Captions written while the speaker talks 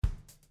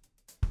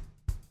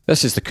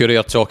This is the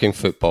Courier Talking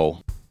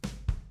Football.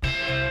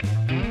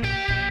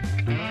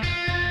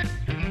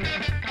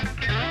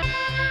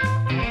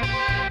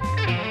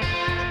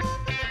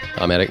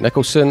 I'm Eric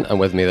Nicholson, and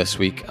with me this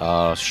week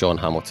are Sean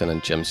Hamilton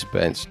and Jim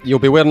Spence. You'll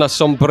be wearing a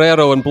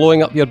sombrero and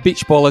blowing up your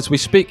beach ball as we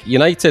speak.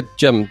 United,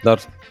 Jim, they're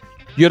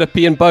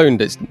European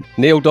bound. It's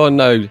nailed on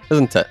now,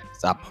 isn't it?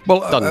 Well,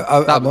 done.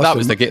 That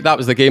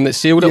was the game that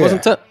sealed it,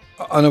 wasn't it?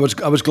 And I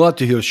was glad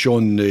to hear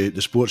Sean,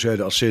 the sports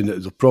editor, saying that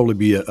there'll probably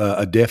be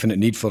a definite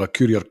need for a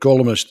Courier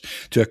columnist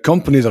to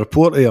accompany the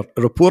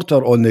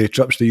reporter on the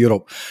trips to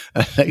Europe.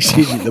 Next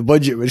season, the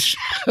budget was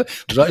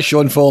that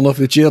Sean falling off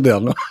the chair there?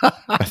 No?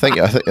 I think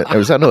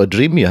was that not a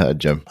dream you had,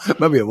 Jim?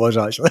 Maybe it was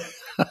actually.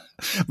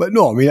 But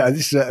no, I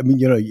mean,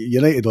 you know,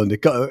 United on the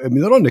cut. I mean,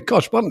 they're on the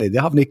cusp, aren't they?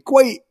 They haven't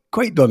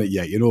quite done it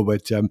yet, you know.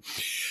 But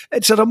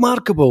it's a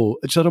remarkable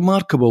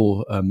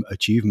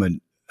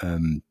achievement.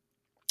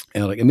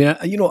 Eric, I mean,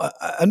 I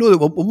know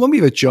that when we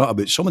have a chat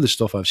about some of the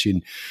stuff I've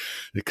seen,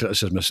 the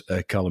criticism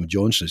of Callum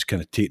Johnson is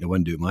kind of taking the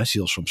wind out of my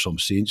sails from some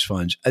Saints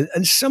fans.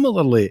 And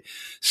similarly,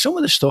 some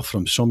of the stuff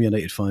from some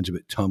United fans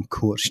about Tam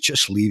Courts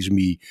just leaves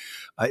me,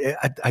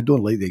 I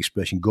don't like the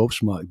expression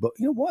gobsmacked, but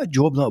you know, what a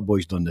job that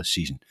boy's done this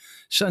season.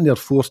 Sitting there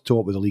fourth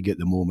top of the league at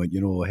the moment, you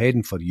know,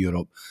 heading for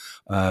Europe.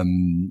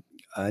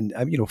 And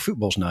you know,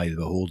 football's an eye of the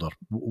beholder.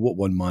 What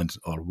one man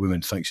or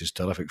woman thinks is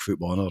terrific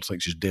football, another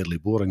thinks is deadly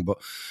boring. But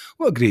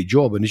what a great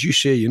job! And as you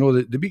say, you know,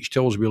 the beach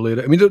towels we laid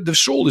out. I mean, they've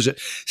sold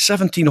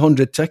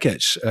 1,700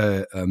 tickets,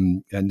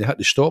 and they had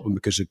to stop them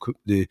because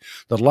their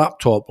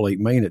laptop, like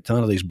mine at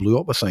Tannadice, blew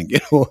up. I think, you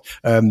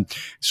know,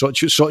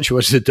 such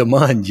was the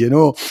demand. You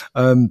know,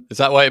 is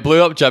that why it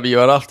blew up, Jimmy? You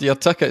were after your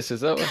tickets? Is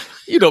that what?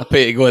 You don't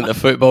pay to go into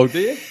football, do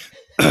you?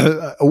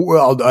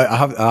 Well, I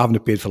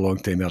haven't paid for a long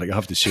time, Eric. I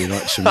have to say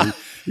that. So,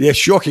 yeah,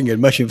 shocking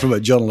admission from a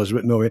journalist,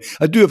 but no,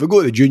 I do. If I go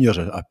to the juniors,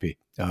 I pay.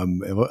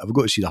 If I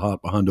go to see the Harp,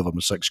 I hand over my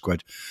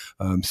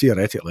 £6.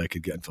 Theoretically, I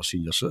could get in for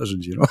senior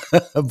citizens, you know,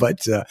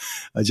 but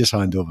I just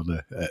hand over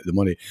the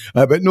money.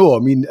 But no, I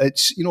mean,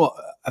 it's, you know,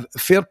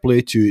 fair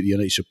play to the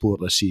United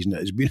support this season. It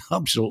has been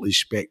absolutely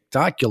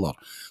spectacular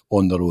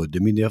on the road. I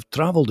mean, they have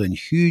travelled in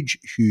huge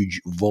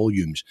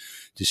volumes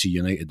to see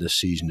United this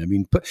season. I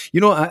mean, but,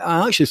 you know,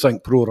 I actually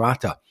think pro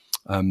rata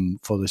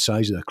for the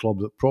size of the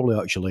club, that probably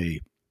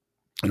actually,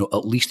 you know,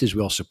 at least as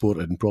well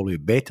supported and probably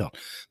better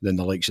than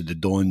the likes of the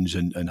Dons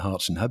and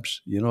Hearts and Hibs.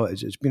 You know,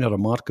 it's been a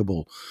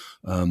remarkable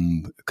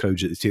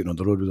crowds that they've taken on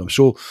the road with them.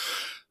 So,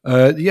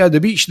 yeah,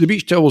 the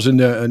beach towels and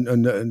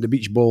the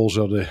beach balls,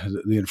 or the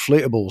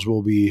inflatables,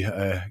 will be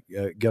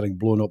getting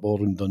blown up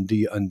all in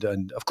Dundee, and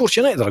of course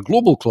United are a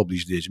global club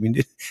these days. I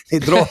mean, they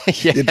draw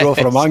yes. They draw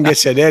from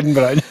Angus and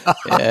Edinburgh.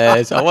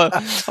 Yes, I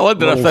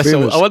wonder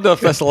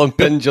if this will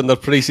impinge on their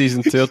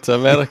pre-season tour to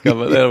America.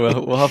 But there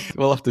we'll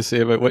have to see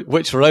about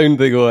which round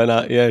they go in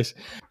at. Yes,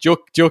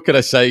 joking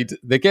aside,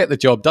 they get the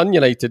job done.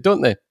 United,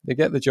 don't they? They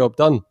get the job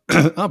done.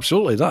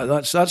 Absolutely,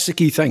 that's the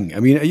key thing. I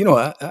mean, you know,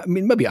 I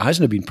mean, maybe it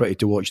hasn't been pretty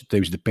to watch at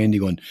times,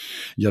 depending on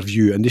your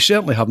view, and they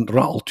certainly haven't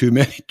rattled too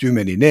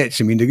many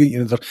nets. I mean,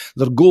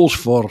 their goals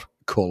for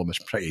column is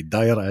pretty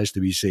dire, it has to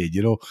be said,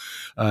 you know.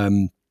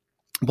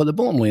 But the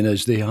bottom line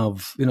is they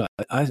have, you know,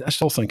 I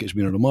still think it's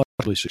been a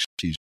remarkably successful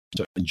season,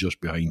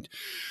 just behind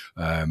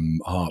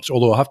Hearts.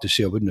 Although I have to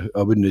say, I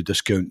wouldn't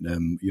discount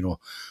you know,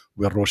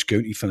 where Ross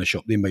County finish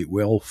up. They might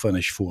well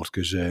finish fourth,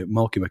 because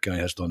Malky Mackay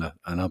has done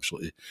an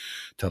absolutely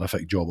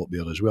terrific job up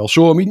there as well.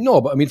 So I mean,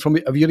 from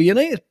if you're a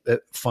United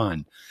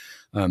fan,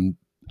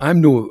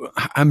 I'm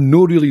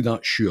no really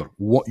that sure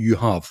what you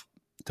have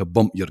to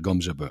bump your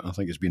gums about. I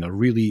think it's been a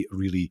really,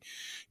 really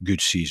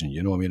good season.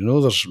 You know, I mean, I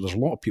know there's a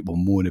lot of people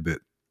moan about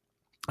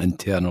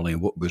internally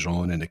and what goes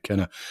on, and they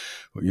kind of,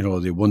 you know,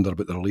 they wonder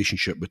about the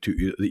relationship that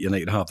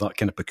United have, that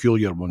kind of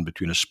peculiar one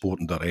between a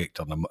sporting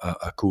director and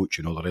a coach,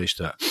 you know, the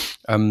rest of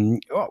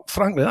it. Well,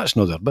 frankly, that's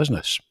not their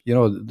business. You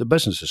know, the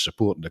business is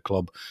supporting the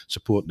club,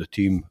 supporting the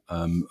team.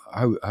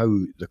 How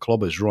the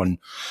club is run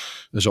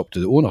is up to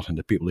the owner and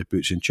the people he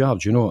puts in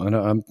charge, you know,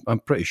 and I'm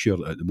pretty sure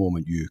that at the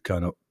moment you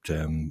cannot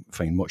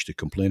find much to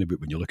complain about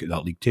when you look at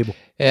that league table.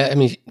 Yeah, I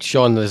mean,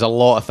 Sean, there's a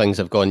lot of things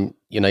have gone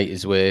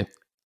United's way.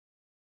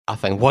 I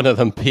think one of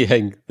them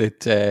being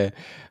that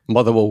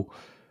Motherwell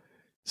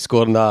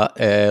scoring that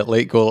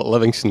late goal at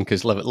Livingston,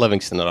 because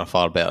Livingston are a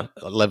far better.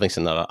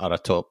 Livingston are a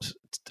top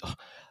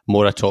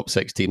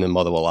 6 team than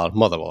Motherwell are.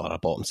 Motherwell are a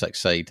bottom 6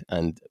 side,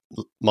 and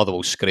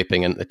Motherwell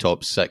scraping into the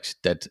top 6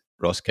 did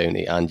Ross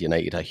County and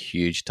United a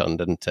huge turn,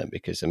 didn't it?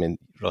 Because I mean,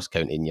 Ross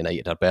County and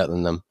United are better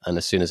than them, and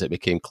as soon as it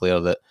became clear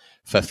that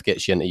 5th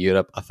gets you into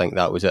Europe, I think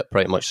that was it,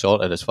 pretty much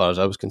sorted as far as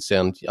I was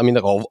concerned. I mean,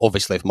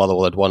 obviously, if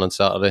Motherwell had won on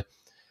Saturday,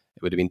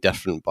 it would have been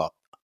different, but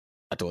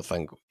I don't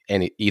think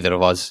any of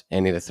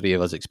the three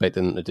of us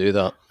expected them to do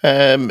that.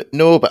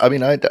 No, but I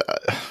mean,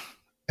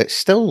 it's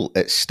still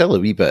a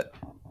wee bit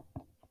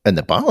in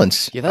the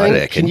balance. You think? I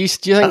reckon. Do you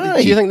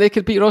think they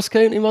could beat Ross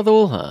County,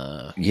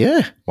 Motherwell?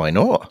 Yeah, why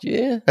not?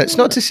 Yeah, it's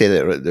not to say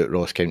that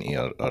Ross County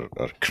are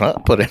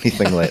crap or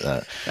anything like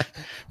that,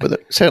 but they're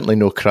certainly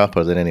no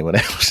crapper than anyone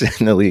else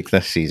in the league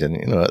this season.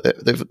 You know,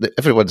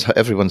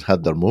 everyone's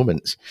had their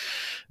moments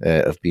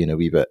of being a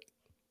wee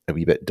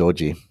bit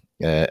dodgy,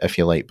 if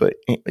you like. But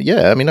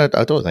yeah, I mean, I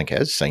don't think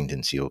it is signed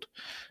and sealed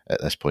at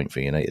this point for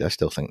United. I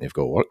still think they've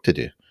got work to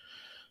do,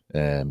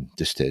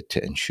 just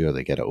to ensure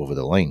they get it over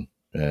the line.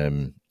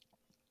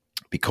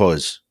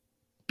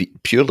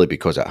 Purely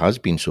because it has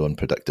been so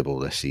unpredictable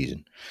this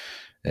season,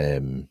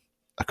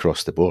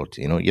 across the board.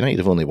 You know, United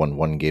have only won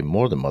one game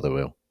more than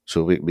Motherwell,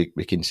 so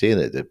we can say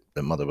that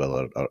the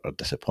Motherwell are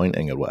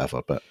disappointing or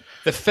whatever. But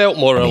they've felt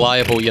more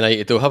reliable,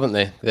 United, though, haven't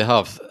they? They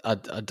have. I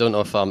don't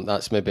know if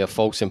that's maybe a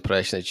false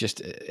impression. It's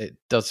just it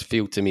does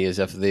feel to me as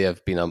if they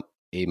have been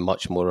a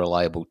much more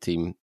reliable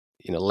team.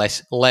 You know,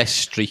 less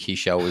streaky,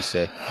 shall we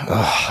say?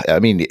 I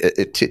mean,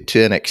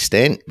 to an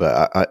extent,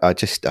 but I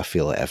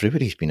feel like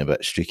everybody's been a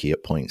bit streaky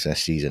at points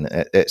this season.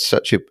 It's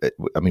such a.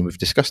 I mean, we've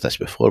discussed this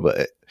before,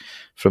 but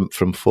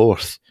from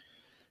fourth,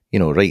 you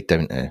know, right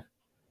down to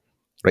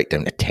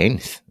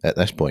 10th at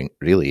this point.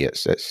 Really,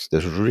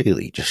 there's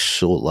really just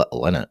so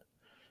little in it.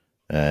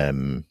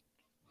 And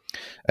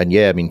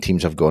yeah, I mean,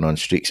 teams have gone on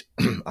streaks.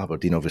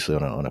 Aberdeen obviously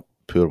on a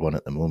poor one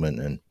at the moment,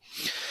 and.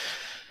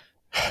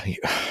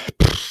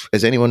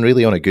 Is anyone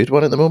really on a good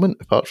one at the moment,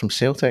 apart from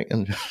Celtic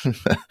and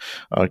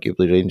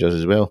arguably Rangers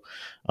as well?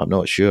 I'm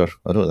not sure.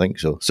 I don't think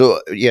so.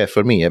 So yeah,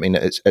 for me, I mean,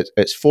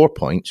 it's 4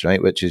 points,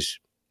 right, which is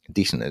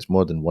decent. It's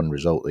more than one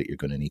result that you're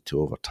going to need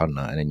to overturn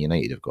that. And then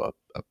United have got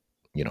a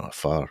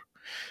far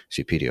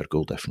superior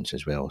goal difference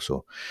as well.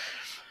 So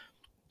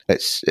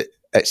it's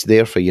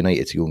there for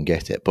United to go and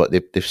get it, but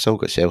they've still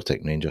got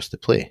Celtic and Rangers to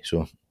play.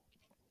 So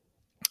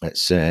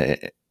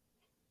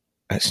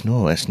it's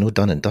no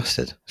done and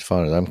dusted as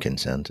far as I'm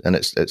concerned, and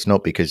it's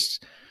not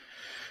because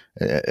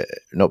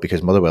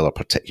Motherwell are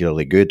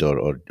particularly good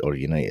or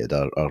United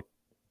are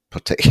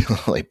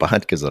particularly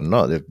bad, because they're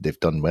not. They've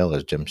done well,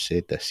 as Jim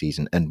said, this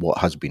season in what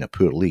has been a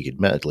poor league,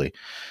 admittedly,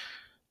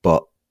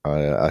 but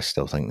I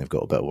still think they've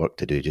got a bit of work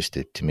to do just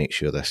to make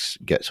sure this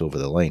gets over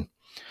the line,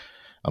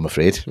 I'm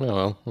afraid.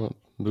 Oh well,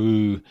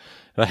 boo,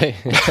 right.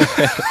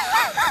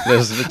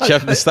 That's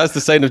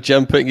the sign of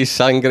Jim putting his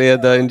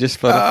sangria down just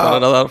for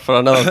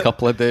another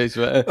couple of days.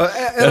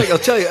 Eric, I'll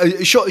tell you,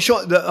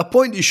 a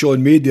point that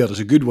Sean made there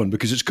is a good one,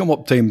 because it's come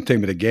up time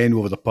and again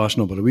over the past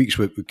number of weeks.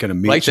 We kind of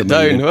made it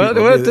down.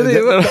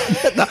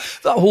 That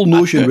whole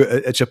notion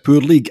it's a poor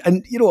league,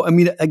 and you know, I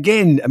mean,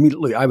 again,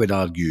 look, I would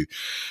argue,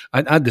 I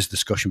had this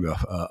discussion with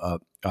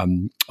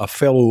a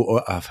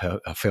fellow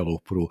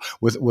pro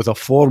with a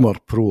former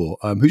pro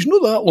who's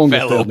not that long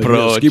fellow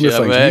pro scheme of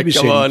things.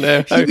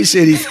 He was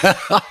saying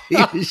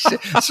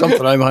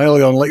something I'm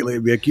highly unlikely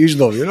to be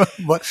accused of, you know.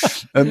 But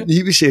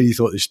he was saying he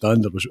thought the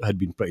standard had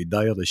been pretty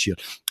dire this year.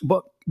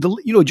 But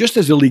just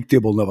as the league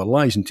table never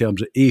lies in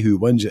terms of A, who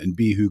wins it, and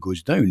B, who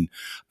goes down,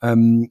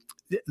 the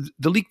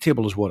league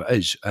table is what it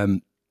is.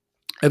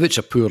 If it's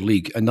a poor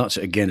league, and that's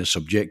again a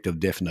subjective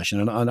definition,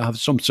 and I have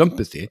some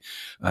sympathy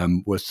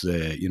with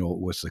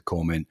the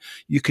comment,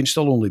 you can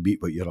still only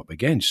beat what you're up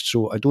against.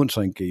 So I don't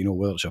think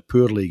whether it's a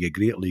poor league, a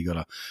great league,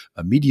 or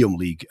a medium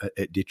league,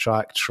 it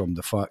detracts from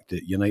the fact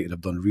that United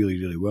have done really,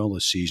 really well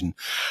this season.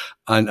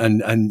 And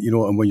when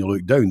you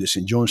look down, that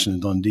St Johnstone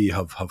and Dundee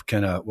have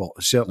kind of, well,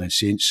 certainly in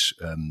Saints'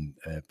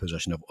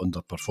 position, have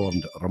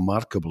underperformed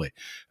remarkably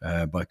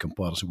by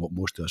comparison to what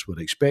most of us would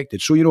have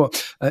expected. So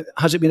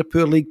has it been a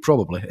poor league?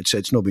 Probably.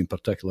 It's not been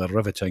particularly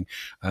riveting,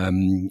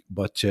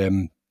 but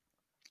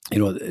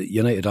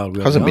United are.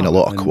 Hasn't been a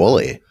lot of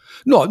quality.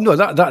 No,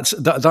 that's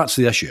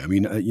the issue. I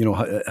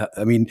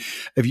mean,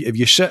 if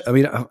you sit,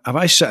 if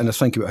I sit and I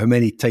think about how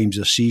many times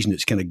this season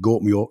it's kind of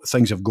got me off,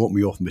 things have got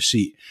me off my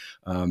seat.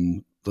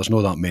 There's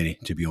not that many,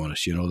 to be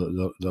honest.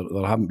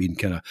 There haven't been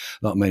kind of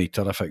that many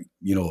terrific,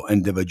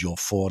 individual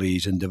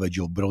forays,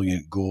 individual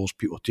brilliant goals,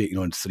 people taking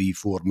on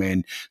 3-4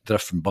 men,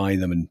 drifting by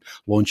them and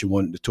launching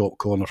one at the top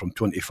corner from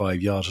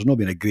 25 yards. There's not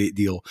been a great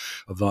deal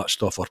of that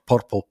stuff, or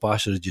purple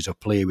passages of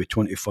play with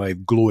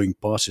 25 glowing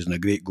passes and a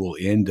great goal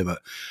at the end of it.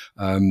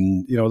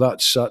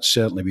 That's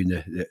certainly been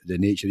the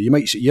nature. You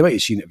might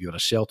have seen it if you're a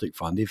Celtic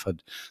fan.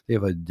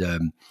 They've had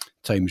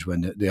times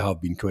when they have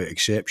been quite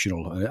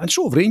exceptional, and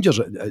so have Rangers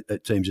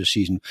at times this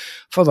season.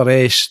 For the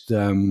rest,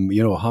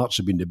 Hearts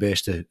have been the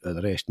best of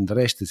the rest, and the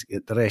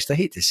rest. I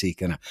hate to say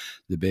kind of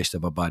the best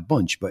of a bad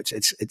bunch, but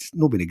it's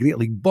not been a great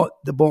league. But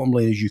the bottom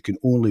line is you can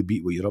only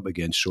beat what you're up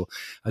against. So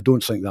I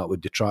don't think that would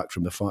detract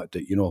from the fact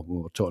that when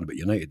we're talking about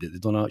United, that they've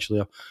done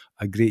actually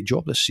a great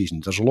job this season.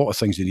 There's a lot of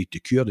things they need to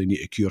cure. They need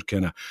to cure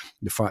kind of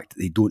the fact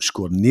that they don't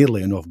score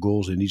nearly enough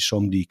goals. They need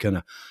somebody kind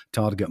of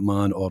target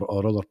man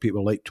or other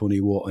people like Tony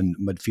Watt and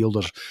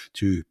midfielders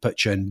to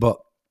pitch in. But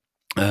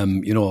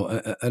in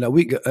a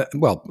week,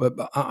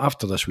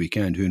 after this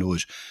weekend, who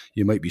knows?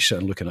 You might be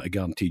sitting looking at a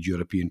guaranteed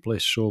European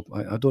place. So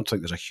I don't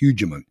think there's a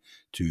huge amount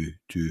to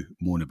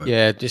moan about.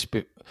 Yeah, just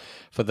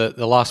for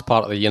the last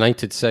part of the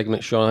United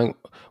segment, Sean, I think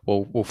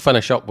we'll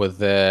finish up with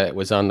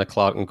Zander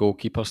Clark and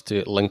goalkeepers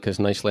to link us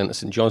nicely into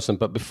St Johnstone.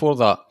 But before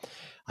that,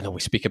 I know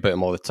we speak about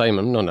him all the time.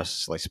 I'm not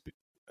necessarily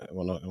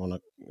we're not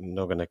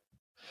going to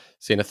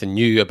say anything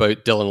new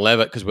about Dylan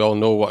Levitt, because we all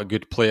know what a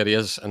good player he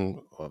is, and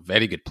a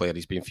very good player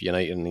he's been for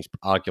United, and he's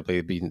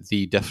arguably been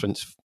the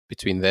difference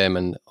between them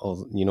and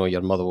all,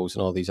 your Motherwells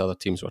and all these other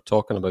teams we're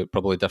talking about.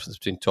 Probably the difference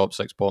between top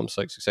six, bottom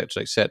six,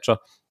 etc., etc.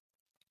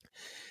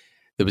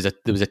 There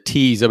was a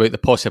tease about the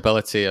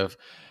possibility of,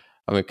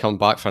 come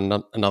back for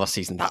another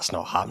season. That's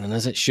not happening,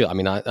 is it? Sure.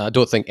 I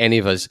don't think any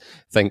of us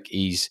think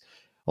he's,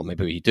 well,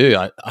 maybe we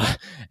do,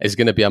 is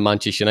going to be a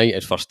Manchester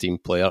United first team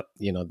player.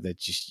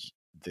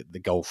 The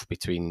gulf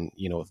between,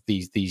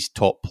 these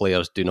top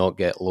players do not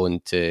get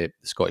loaned to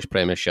the Scottish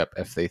Premiership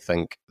if they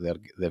think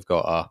they've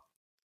got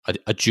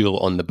a duel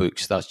on the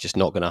books. That's just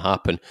not going to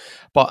happen.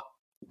 But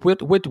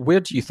where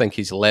do you think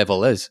his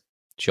level is,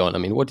 John?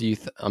 What do you?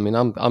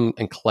 I'm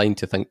inclined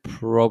to think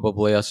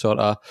probably a sort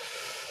of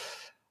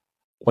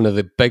one of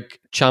the big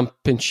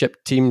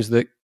Championship teams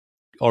that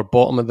are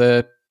bottom of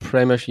the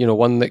Premiership.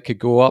 One that could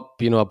go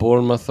up. A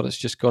Bournemouth, or it's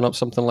just gone up,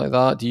 something like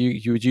that.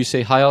 Would you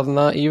say higher than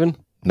that even?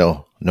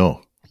 No.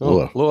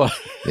 Lower.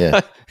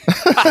 Yeah.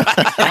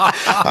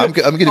 I'm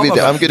going to be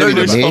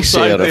the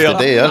naysayer of the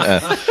day,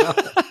 aren't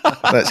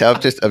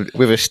I?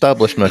 We've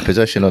established my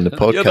position on the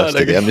podcast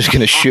today. I'm just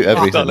going to shoot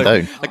everything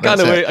down.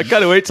 I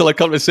can't wait till I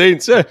come to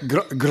Saints.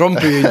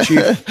 Grumpy in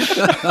chief.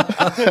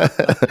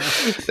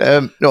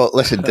 No,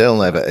 listen, Dylan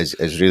Levitt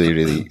is really,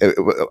 really.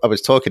 I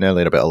was talking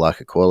earlier about a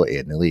lack of quality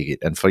in the league,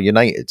 and for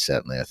United,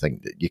 certainly, I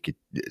think that you could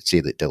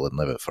say that Dylan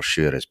Levitt for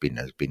sure has been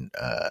a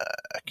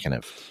kind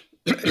of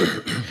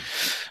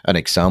an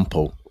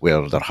example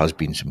where there has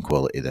been some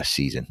quality this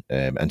season,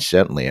 and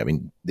certainly,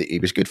 he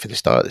was good for the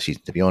start of the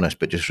season, to be honest,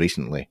 but just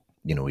recently,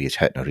 he's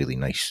hitting a really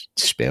nice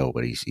spell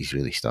where he's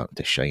really starting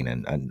to shine,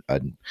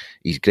 and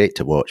he's great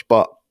to watch.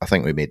 But I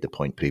think we made the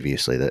point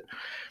previously that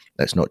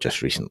it's not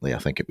just recently. I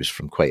think it was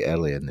from quite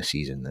early in the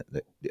season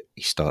that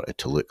he started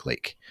to look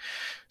like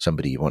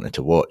somebody you wanted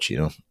to watch,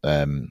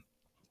 and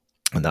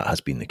that has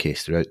been the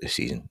case throughout the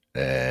season.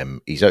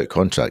 He's out of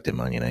contract in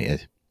Man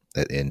United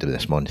at the end of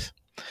this month,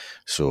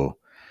 so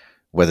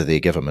whether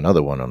they give him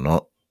another one or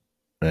not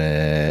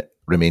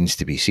remains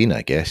to be seen,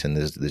 I guess. And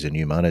there's a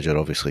new manager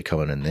obviously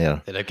coming in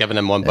there. They'd have given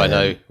him one by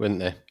now,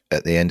 wouldn't they?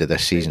 At the end of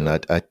this season, I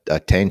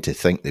tend to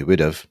think they would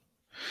have.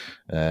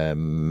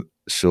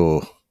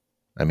 So,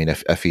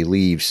 if he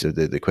leaves,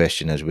 the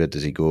question is, where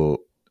does he go?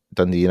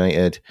 Dundee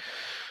United?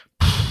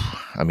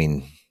 I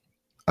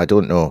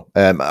don't know.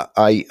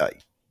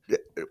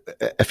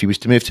 If he was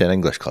to move to an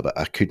English club,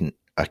 I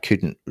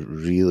couldn't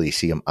really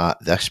see him at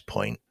this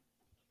point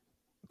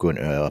going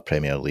to a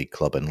Premier League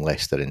club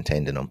unless they're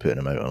intending on putting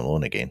him out on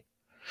loan again.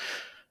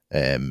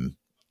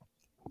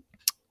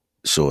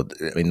 So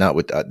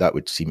that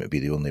would seem to be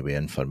the only way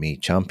in for me.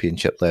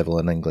 Championship level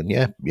in England,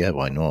 yeah,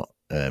 why not?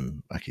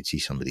 I could see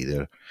somebody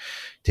there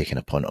taking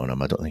a punt on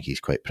him. I don't think he's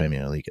quite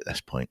Premier League at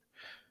this point,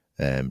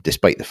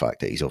 despite the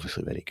fact that he's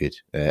obviously very good.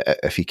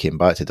 If he came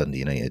back to Dundee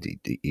United,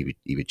 he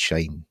would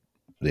shine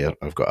there.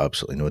 I've got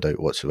absolutely no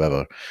doubt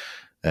whatsoever.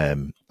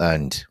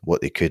 And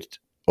what they could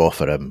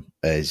offer him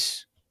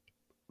is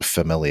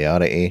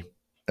familiarity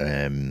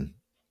and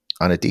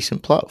a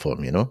decent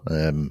platform,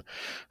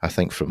 I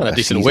think from a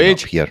decent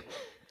wage up here,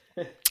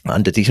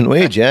 and a decent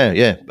wage,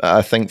 yeah.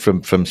 I think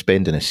from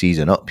spending a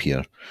season up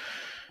here,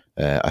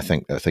 I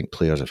think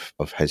players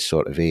of his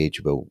sort of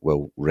age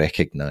will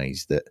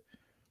recognise that.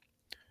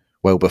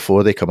 Well,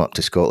 before they come up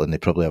to Scotland, they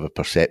probably have a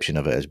perception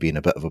of it as being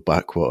a bit of a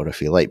backwater,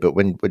 if you like. But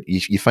when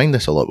you find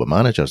this a lot with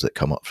managers that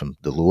come up from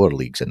the lower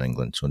leagues in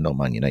England, so not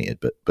Man United,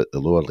 but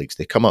the lower leagues,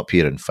 they come up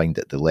here and find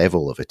that the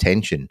level of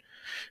attention,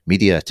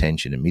 media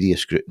attention and media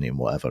scrutiny and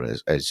whatever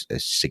is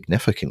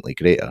significantly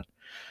greater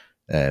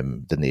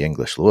than the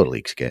English lower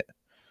leagues get.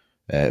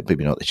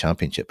 Maybe not the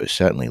Championship, but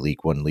certainly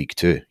League One, League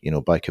Two.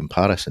 By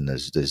comparison,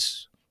 there's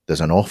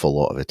an awful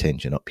lot of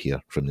attention up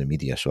here from the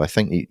media. So I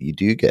think you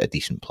do get a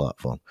decent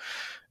platform.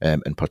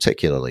 And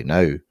particularly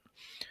now,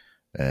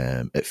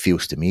 it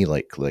feels to me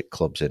like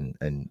clubs in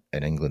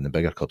England, the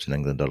bigger clubs in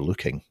England, are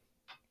looking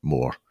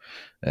more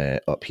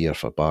up here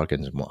for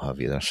bargains and what have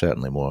you. There's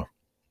certainly more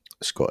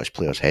Scottish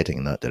players heading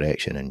in that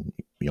direction, and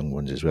young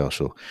ones as well.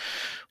 So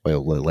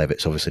while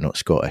Levitt's obviously not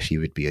Scottish, he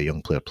would be a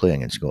young player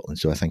playing in Scotland.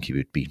 So I think he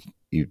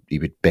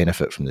would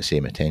benefit from the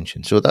same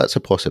attention. So that's a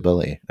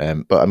possibility.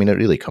 But it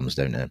really comes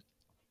down to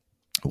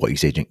what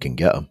his agent can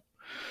get him.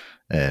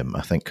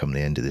 I think come the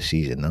end of the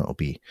season, that'll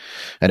be,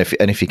 and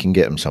if you can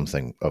get him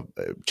something of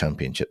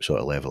Championship sort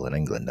of level in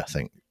England, I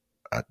think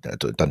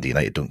Dundee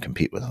United don't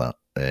compete with that.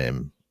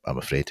 I'm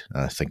afraid.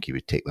 I think he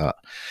would take that.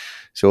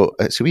 So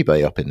it's a wee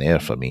bit up in the air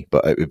for me,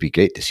 but it would be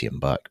great to see him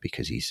back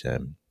because he's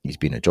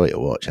been a joy to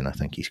watch, and I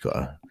think he's got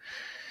a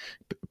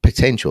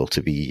potential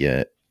to be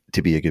a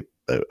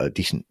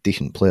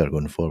decent player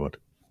going forward.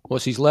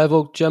 What's his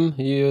level, Jim?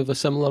 Are you of a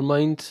similar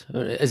mind?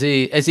 Is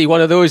he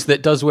one of those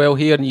that does well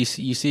here and you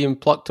see him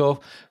plucked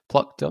up?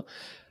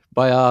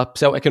 by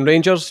Celtic and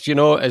Rangers? Do you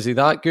know, is he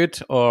that good,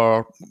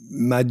 or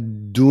I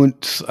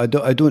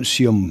don't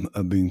see him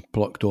being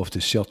plucked off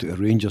to Celtic or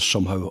Rangers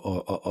somehow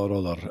or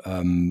other.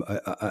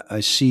 I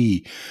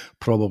see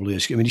probably. I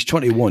mean, he's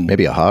 21.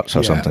 Maybe a Hearts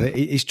or something.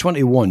 He's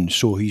 21,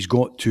 so he's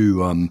got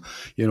to.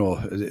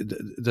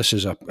 This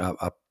is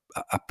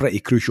a pretty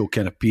crucial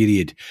kind of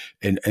period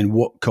in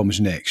what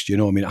comes next. You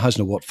know, I mean, it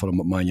hasn't worked for him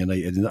at Man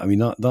United. And I mean,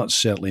 that's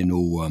certainly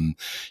no,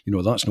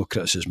 that's no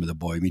criticism of the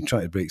boy. I mean,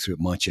 trying to break through at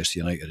Manchester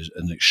United is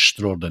an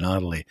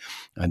extraordinarily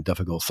and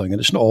difficult thing.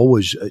 And it's not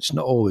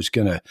always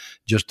kind of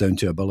just down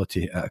to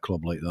ability at a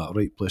club like that.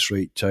 Right place,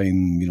 right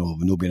time,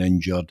 no being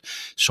injured,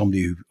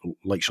 somebody who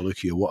likes a look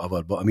at you,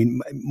 whatever. But I mean,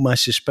 my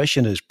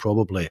suspicion is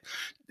probably,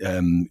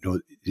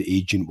 the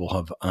agent will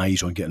have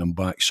eyes on getting him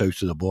back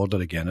south of the border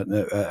again.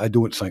 I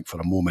don't think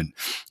for a moment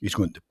he's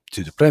going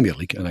to the Premier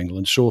League in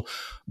England. So,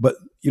 but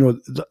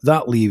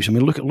that leaves. I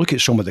mean, look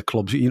at some of the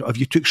clubs. If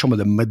you took some of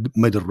the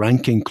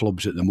mid-ranking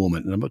clubs at the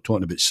moment, and I'm not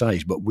talking about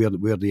size, but where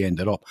they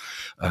ended up.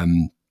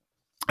 In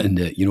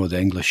the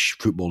the English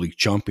Football League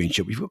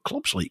Championship, we've got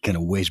clubs like kind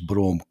of West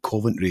Brom,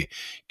 Coventry,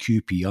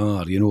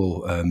 QPR,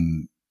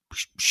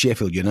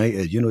 Sheffield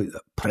United,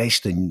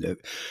 Preston,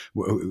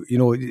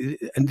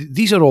 and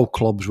these are all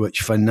clubs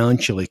which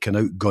financially can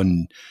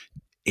outgun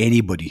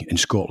anybody in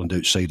Scotland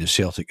outside of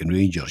Celtic and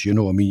Rangers. I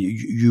mean,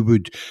 you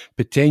would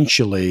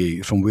potentially,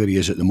 from where he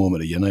is at the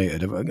moment at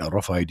United, I've got a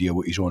rough idea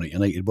what he's on at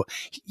United, but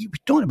you're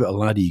talking about a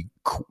laddie,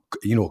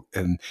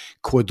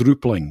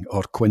 quadrupling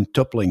or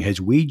quintupling his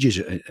wages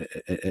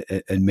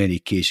in many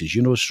cases,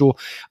 So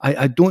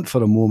I don't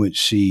for a moment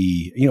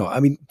see, I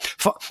mean,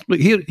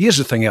 look, here's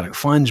the thing, Eric.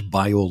 Fans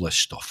buy all this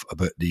stuff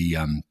about the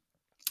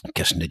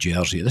kissing the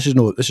jersey. This is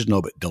not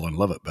about Dylan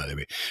Levitt, by the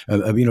way.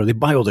 They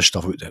buy all this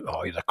stuff about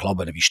the club,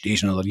 and if he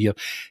stays another year.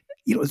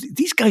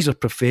 These guys are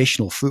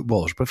professional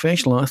footballers,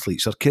 professional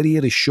athletes. Their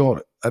career is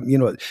short.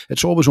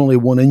 It's always only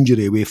one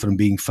injury away from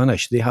being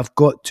finished. They have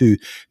got to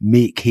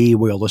make hay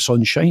while the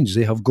sun shines.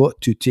 They have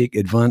got to take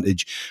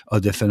advantage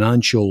of the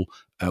financial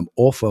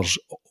offers,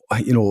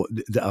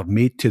 that are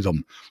made to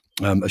them.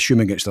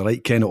 Assuming it's the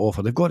right kind of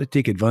offer, they've got to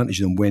take advantage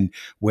of them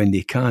when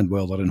they can,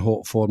 while they're in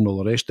hot form and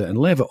all the rest of it. And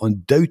Levitt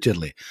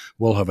undoubtedly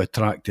will have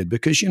attracted,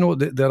 because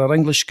there are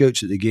English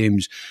scouts at the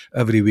games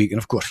every week, and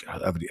of course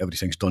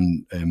everything's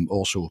done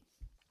also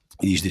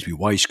these days with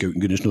Wyscout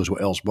and goodness knows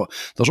what else, but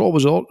there's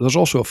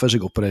also a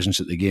physical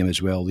presence at the game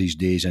as well these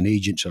days, and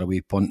agents are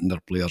away punting their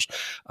players,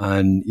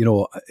 and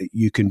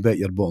you can bet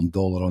your bottom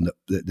dollar on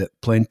that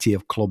plenty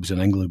of clubs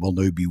in England will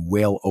now be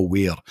well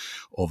aware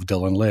of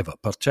Dylan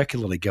Levitt,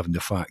 particularly given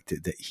the fact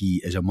that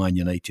he is a Man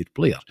United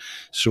player.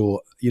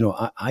 So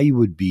I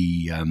would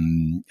be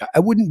I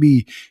wouldn't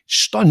be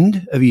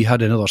stunned if he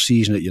had another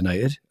season at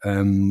United,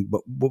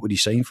 but what would he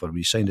sign for? Would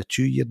he sign a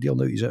 2-year deal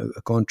now he's out of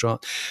a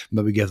contract?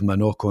 Maybe give him a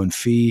knock-on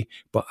fee.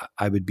 But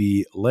I would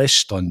be less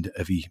stunned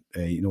if he,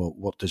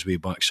 worked his way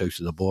back south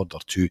of the border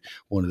to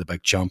one of the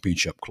big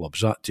Championship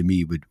clubs. That to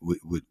me would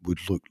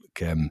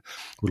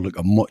look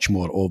a much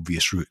more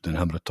obvious route than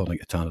him returning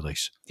to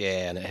Tannadice.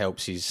 Yeah, and it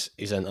helps his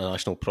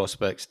international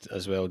prospects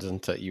as well,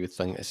 doesn't it? You would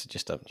think it's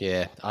just I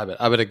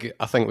would agree.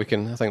 I think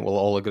we'll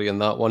all agree on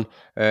that one.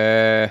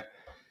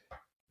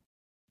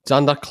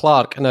 Zander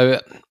Clark. Now,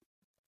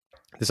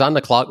 the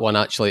Zander Clark one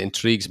actually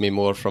intrigues me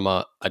more from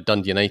a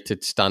Dundee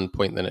United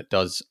standpoint than it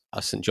does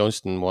a St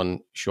Johnstone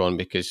one, Sean,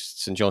 because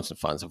St Johnstone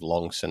fans have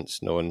long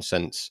since known,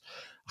 I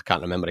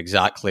can't remember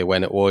exactly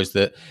when it was,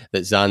 that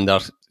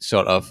Zander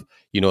sort of,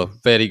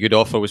 very good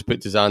offer was put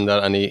to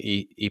Zander, and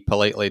he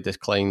politely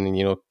declined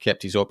and,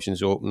 kept his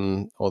options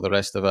open, all the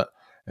rest of it.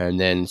 And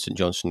then St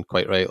Johnstone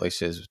quite rightly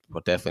says,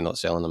 we're definitely not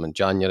selling him in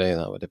January.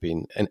 That would have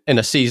been, in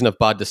a season of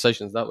bad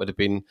decisions, that would have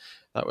been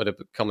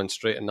coming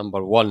straight in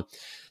number one.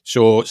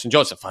 So St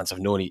Johnstone fans have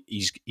known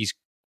he's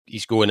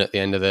going at the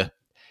end of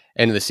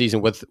the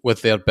season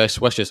with their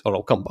best wishes, or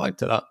I'll come back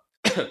to that.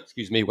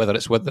 Excuse me, whether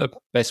it's with their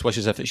best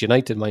wishes if it's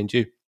United, mind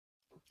you.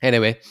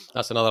 Anyway,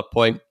 that's another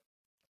point.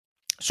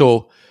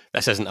 So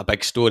this isn't a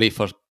big story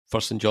for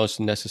St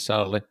Johnstone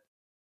necessarily.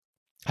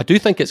 I do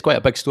think it's quite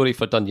a big story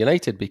for Dundee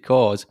United,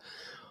 because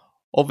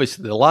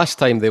obviously the last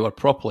time they were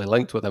properly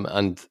linked with him,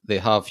 and they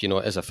have, it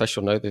is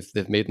official now,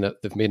 they've made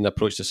an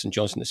approach to St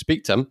Johnstone to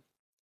speak to him.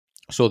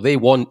 So they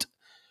want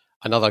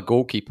another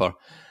goalkeeper.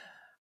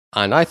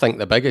 And I think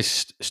the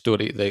biggest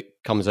story that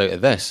comes out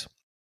of this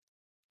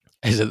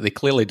is that they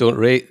clearly don't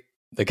rate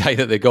the guy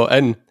that they got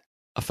in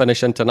a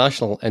Finnish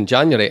international in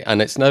January.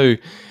 And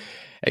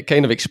it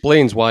kind of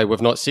explains why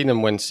we've not seen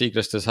him when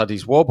Siegrist has had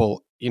his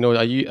wobble.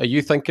 Are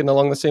you thinking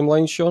along the same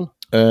lines, Sean?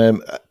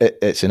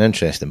 It's an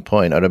interesting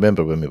point. I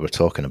remember when we were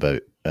talking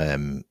about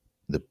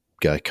the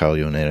guy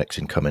Carl-Johan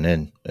Eriksson coming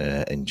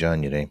in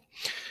January,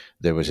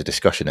 there was a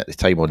discussion at the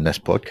time on this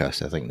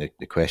podcast. I think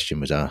the question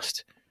was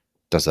asked,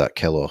 does that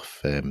kill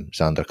off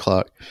Zander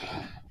Clark?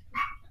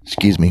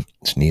 Excuse me,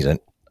 sneezing.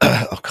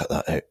 I'll cut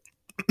that out.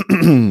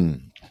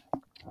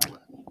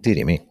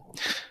 Dear me.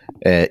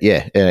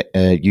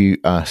 You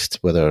asked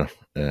whether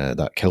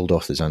that killed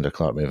off the Zander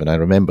Clark move. And I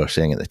remember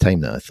saying at the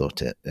time that I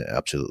thought it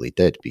absolutely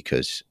did,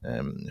 because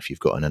if you've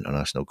got an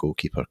international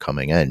goalkeeper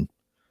coming in,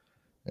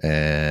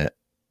 and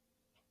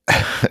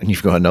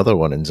you've got another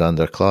one in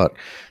Zander Clark,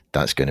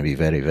 that's going to be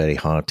very, very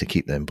hard to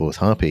keep them both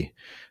happy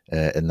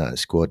in that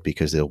squad,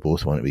 because they'll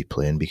both want to be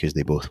playing, because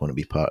they both want to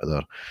be part of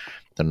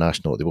their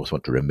national, they both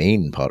want to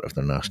remain part of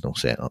their national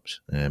setups,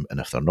 and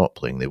if they're not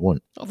playing, they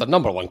won't. Oh, they're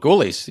number one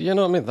goalies, you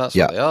know what I mean? That's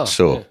what they are.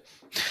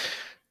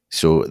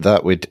 So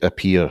that would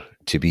appear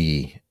to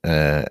be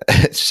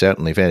it's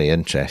certainly very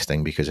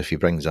interesting, because if you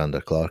bring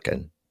Zander Clark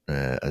in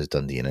as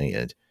Dundee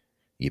United,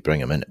 you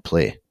bring him into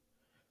play.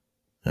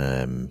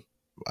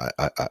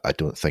 I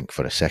don't think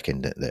for a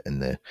second that in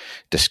the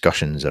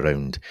discussions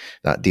around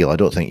that deal, I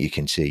don't think you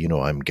can say,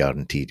 I'm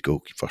guaranteed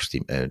go first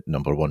team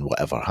number one,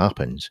 whatever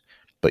happens.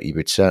 But you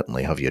would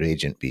certainly have your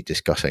agent be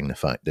discussing the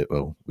fact that,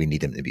 well, we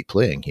need him to be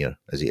playing here.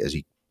 Is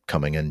he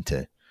coming in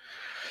to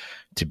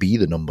be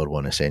the number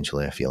one,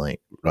 essentially, I feel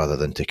like, rather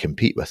than to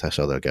compete with this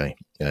other guy.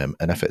 And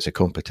if it's a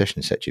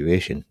competition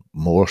situation,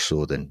 more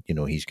so than,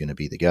 he's going to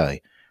be the guy,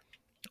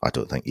 I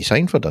don't think you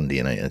sign for Dundee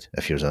United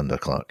if you're Zander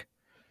Clark,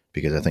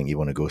 because I think you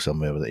want to go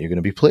somewhere that you're going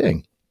to be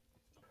playing.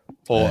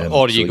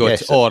 Or you go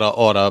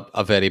to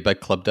a very big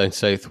club down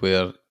south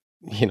where,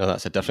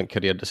 that's a different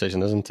career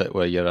decision, isn't it?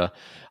 Where you're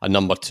a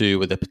number two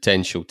with the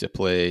potential to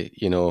play,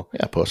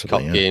 possibly,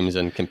 cup games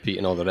and compete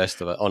and all the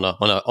rest of it on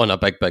a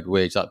big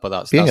wage.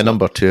 Being a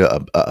number two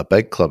at a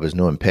big club is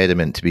no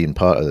impediment to being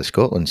part of the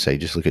Scotland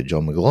side. Just look at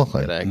John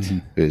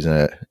McLaughlin, who's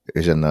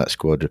in that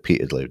squad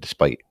repeatedly,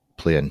 despite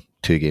playing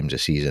 2 games a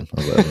season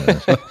or whatever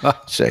it is.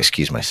 So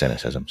excuse my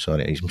cynicism.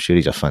 Sorry, I'm sure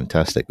he's a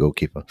fantastic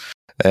goalkeeper.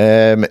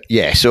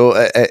 So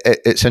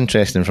it's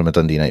interesting from a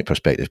Dundee United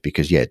perspective,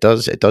 because it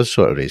does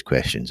sort of raise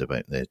questions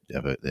about the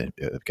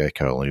guy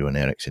Carl-Johan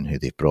Eriksson, who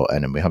they've brought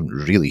in, and we haven't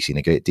really seen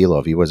a great deal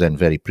of. He was in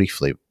very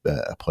briefly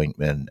at a point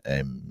when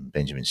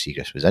Benjamin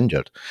Siegrist was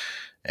injured,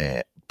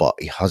 but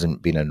he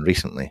hasn't been in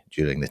recently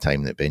during the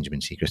time that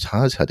Benjamin Siegrist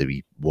has had a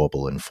wee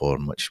wobble in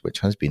form, which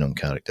has been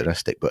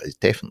uncharacteristic, but it's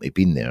definitely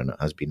been there and it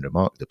has been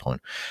remarked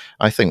upon.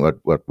 I think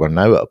we're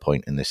now at a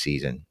point in the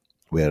season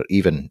where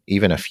even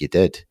if you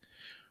did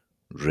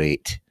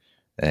rate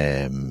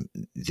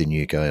the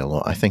new guy a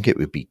lot, I think it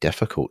would be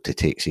difficult to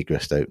take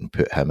Siegrist out and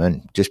put him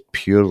in, just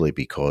purely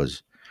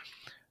because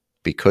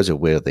of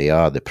where they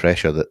are, the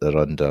pressure that they're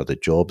under, the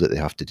job that they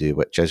have to do,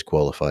 which is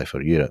qualify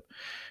for Europe.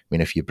 I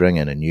mean, if you bring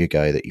in a new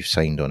guy that you've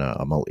signed on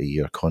a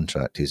multi-year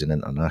contract who's an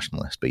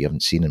internationalist, but you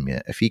haven't seen him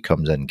yet, if he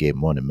comes in game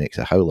one and makes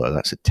a howler,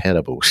 that's a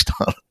terrible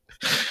start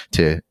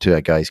to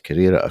a guy's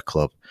career at a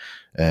club,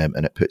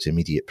 and it puts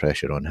immediate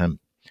pressure on him.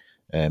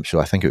 So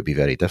I think it would be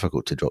very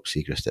difficult to drop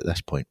Siegrist at this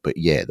point. But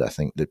yeah, I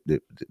think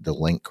the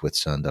link with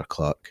Zander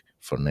Clark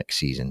for next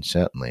season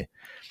certainly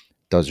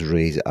does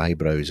raise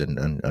eyebrows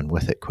and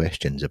with it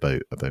questions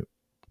about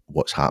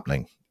what's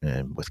happening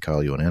with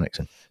Carl-Johan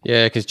Eriksson.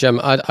 Yeah, because Jim,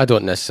 I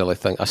don't necessarily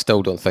think, I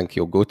still don't think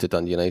he'll go to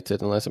Dundee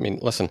United unless,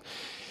 listen,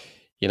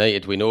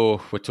 United, we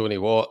know with Tony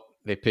Watt,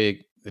 they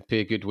pay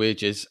good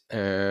wages.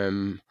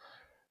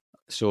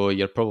 So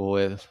you're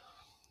probably,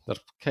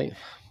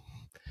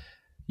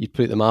 you'd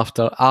put them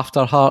after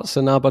Hearts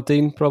and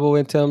Aberdeen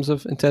probably in terms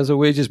of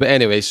wages. But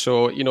anyway,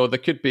 so there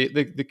could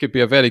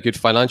be a very good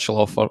financial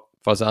offer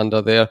for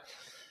Zander there,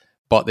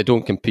 but they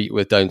don't compete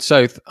with down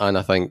south. And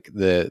I think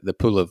the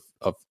pool of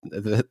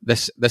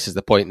this is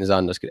the point in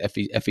Zander's career.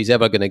 If he's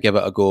ever going to give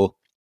it a go,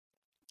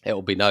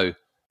 it'll be now.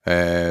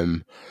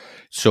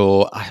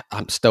 So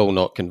I'm still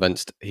not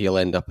convinced he'll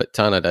end up at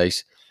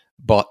Tannadice,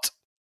 but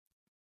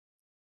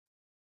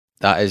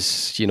that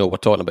is, we're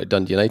talking about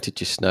Dundee United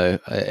just now.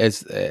 It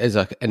is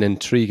an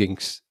intriguing.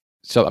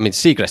 So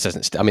Siegrist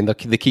isn't.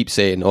 They keep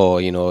saying,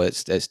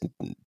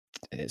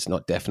 it's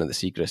not definite that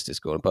Siegrist is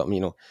going, but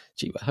good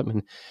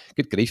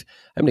grief,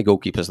 how many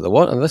goalkeepers do they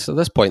want? And at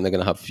this point, they're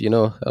going to have,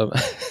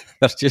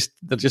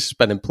 they're just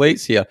spinning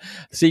plates here.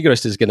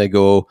 Siegrist is going to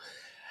go.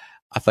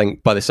 I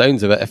think by the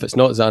sounds of it, if it's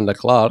not Zander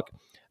Clark,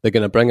 they're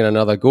going to bring in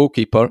another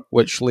goalkeeper,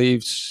 which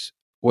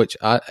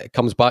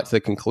comes back to the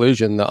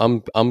conclusion that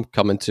I'm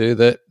coming to,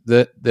 that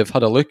they've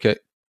had a look at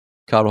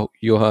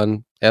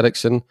Carl-Johan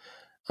Eriksson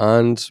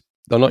and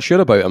they're not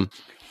sure about him.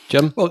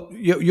 Jim? Well,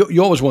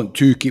 you always want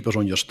 2 keepers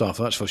on your staff,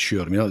 that's for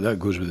sure. That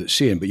goes with it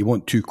saying, but you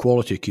want 2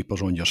 quality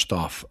keepers on your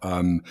staff.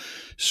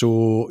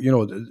 So,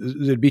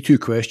 there'd be 2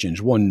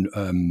 questions. One,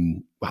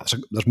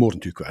 there's more than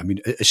 2 questions.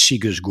 Is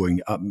Siegrist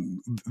going?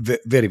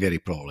 Very, very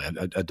probably. I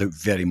doubt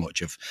very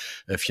much if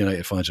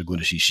United fans are going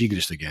to see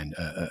Siegrist again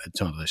at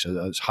Tannadice.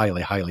 It's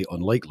highly, highly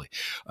unlikely.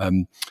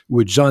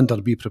 Would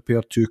Zander be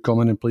prepared to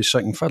come in and play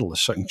second fiddle, a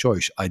second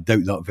choice? I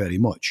doubt that very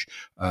much.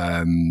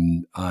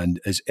 And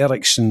is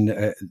Eriksson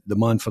the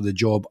man for the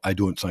job? I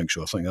don't think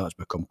so. I think that's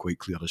become quite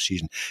clear this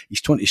season.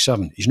 He's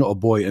 27. He's not a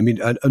boy. I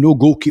know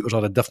goalkeepers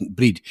are a different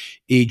breed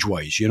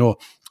age-wise,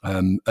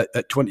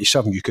 At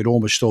 27, you could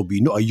almost still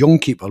be not a young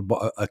keeper,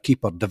 but a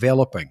keeper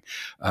developing.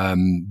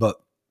 But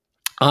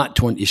at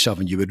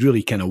 27, you would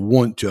really kind of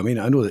want to. I mean,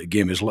 I know that the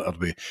game is littered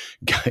with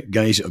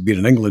guys that have been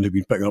in England who've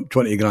been picking up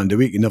 20 grand a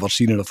week and never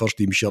seen in a first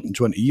team shirt in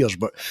 20 years.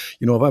 But,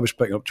 if I was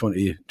picking up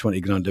 20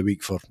 grand a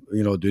week for,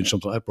 doing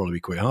something, I'd probably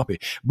be quite happy.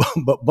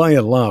 But by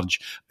and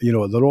large, they're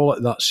all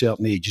at that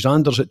certain age.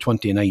 Xander's at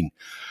 29.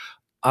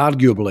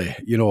 Arguably,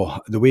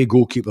 the way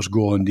goalkeepers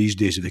go on these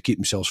days, if they keep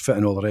themselves fit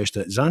and all the rest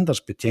of it, Xander's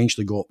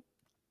potentially got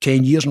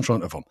 10 years in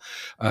front of him.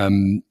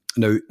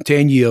 Now,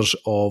 10 years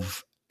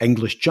of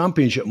English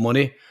Championship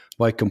money,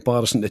 by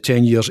comparison to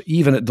 10 years,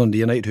 even at Dundee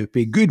United, who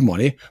pay good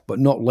money, but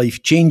not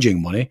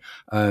life-changing money.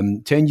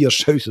 10 years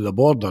south of the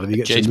border, if you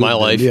get changed my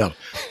life. There,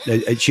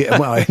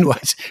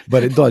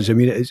 but it does. I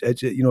mean,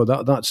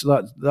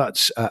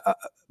 that's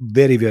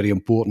very, very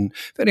important.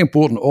 Very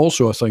important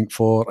also, I think,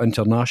 for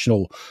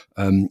international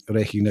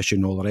recognition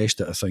and all the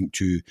rest of it, I think,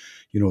 to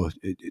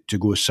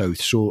go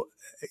south. So,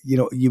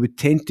 you would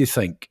tend to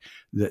think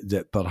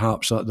that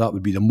perhaps that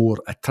would be the more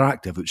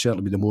attractive, it would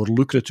certainly be the more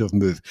lucrative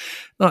move.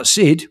 That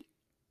said,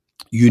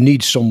 you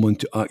need someone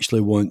to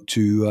actually want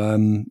to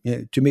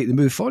make the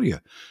move for you.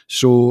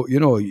 So,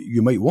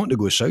 you might want to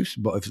go south,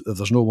 but if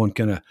there's no one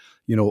kind of,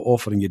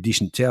 offering you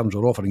decent terms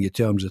or offering you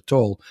terms at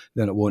all,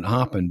 then it won't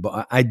happen.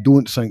 But I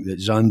don't think that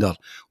Xander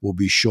will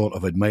be short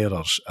of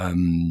admirers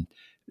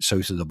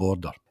south of the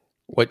border.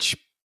 Which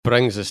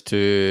brings us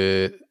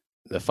to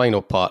the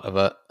final part of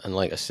it. And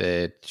like I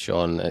said,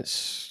 Sean,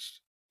 it's,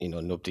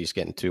 nobody's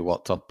getting too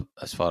worked up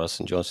as far as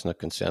St Johnstone are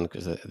concerned,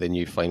 because they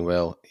knew fine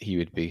well he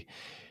would be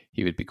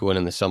going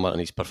in the summer, and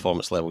his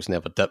performance levels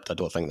never dipped. I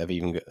don't think they've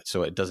even got,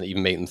 so it doesn't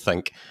even make them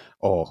think,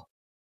 are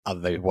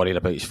they worried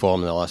about his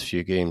form in the last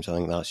few games? I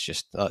think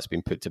that's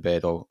been put to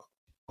bed all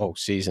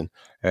season.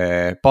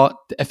 But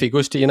if he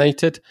goes to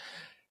United,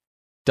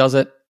 does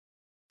it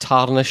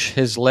tarnish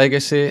his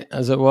legacy,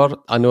 as it were?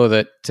 I know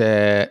that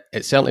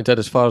it certainly did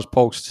as far as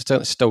Paul,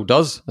 still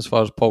does as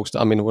far as Paul.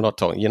 I mean, we're not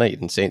talking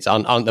United and Saints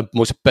aren't the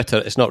most bitter.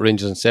 It's not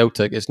Rangers and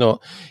Celtic. It's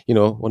not,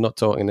 we're not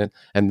talking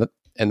in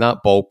that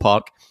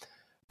ballpark.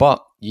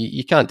 But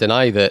you can't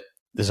deny that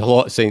there's a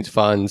lot of Saints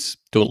fans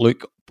don't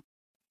look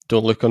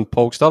on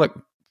Paul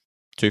Sturrock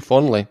too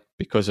fondly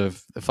because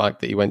of the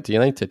fact that he went to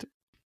United.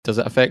 Does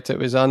it affect it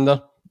with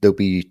Xander? There'll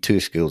be two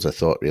schools of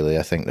thought, really.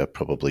 I think there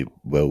probably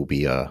will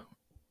be a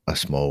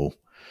small-ish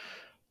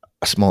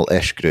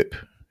group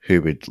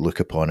who would look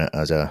upon it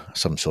as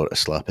some sort of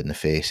slap in the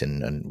face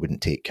and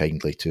wouldn't take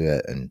kindly to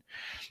it, and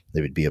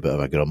there would be a bit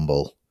of a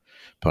grumble.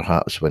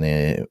 Perhaps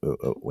when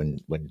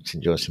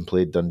St Johnstone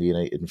played Dundee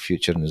United in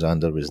future and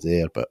Xander was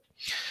there, but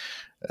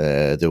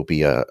there'll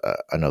be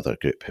another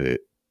group who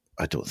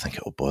I don't think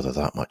it will bother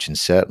that much. And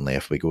certainly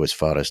if we go as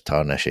far as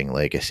tarnishing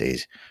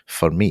legacies,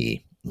 for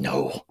me,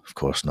 no, of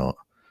course not.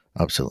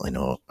 Absolutely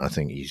not. I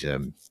think he's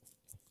been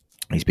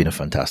a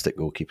fantastic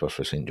goalkeeper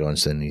for St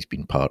Johnstone. He's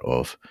been part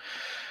of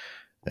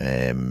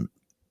a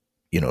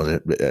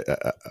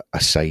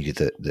side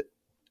that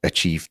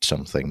achieved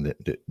something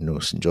that no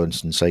St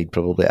Johnstone side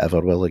probably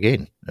ever will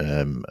again.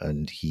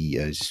 And he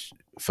is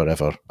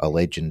forever a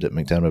legend at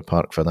McDiarmid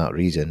Park for that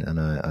reason. And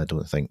I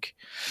don't think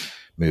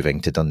moving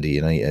to Dundee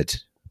United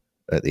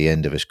at the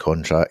end of his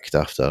contract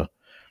after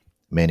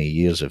many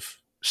years of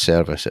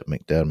service at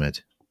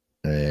McDiarmid,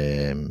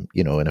 and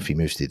if he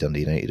moves to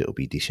Dundee United, it'll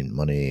be decent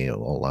money,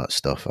 all that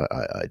stuff.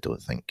 I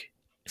don't think,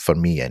 for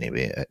me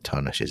anyway, it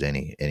tarnishes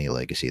any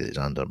legacy that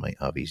Xander might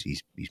have.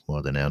 He's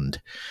more than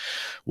earned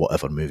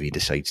whatever move he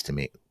decides to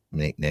make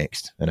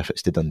next. And if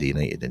it's to Dundee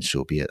United, then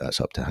so be it. That's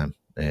up to him.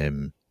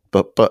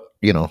 But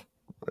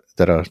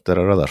there are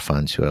other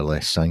fans who are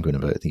less sanguine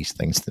about these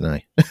things than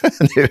I.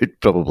 They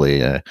would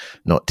probably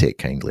not take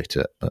kindly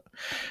to it.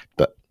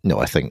 But no,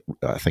 I think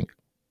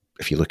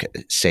if you look at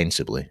it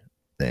sensibly,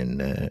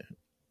 then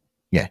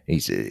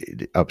he's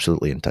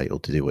absolutely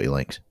entitled to do what he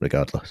likes,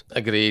 regardless.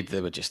 Agreed.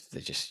 They're just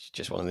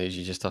one of these.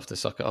 You just have to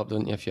suck it up,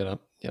 don't you? If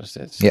it's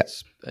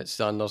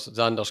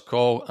Xander's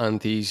call,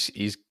 and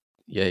he's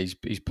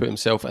put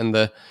himself in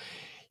the.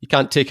 You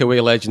can't take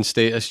away legend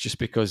status just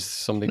because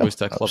somebody goes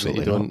to a club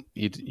that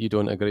you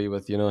don't agree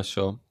with,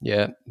 So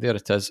yeah, there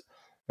it is.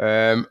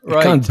 Right. You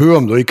can't boo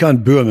him though. You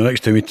can't boo him the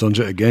next time he turns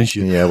it against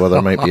you. Yeah, well,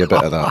 there might be a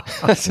bit of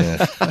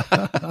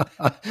that.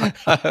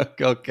 Yeah.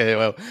 Okay,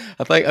 well,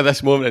 I think at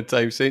this moment in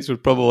time, Saints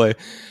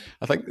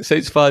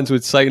fans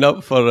would sign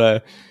up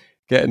for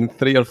getting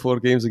 3 or 4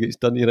 games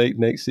against Dundee United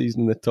next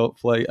season in the top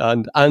flight,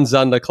 and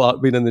Xander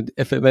Clark being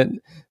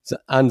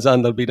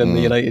Xander being in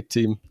the United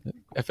team,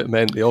 if it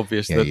meant the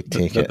obvious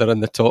that they're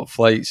in the top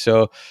flight.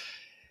 So,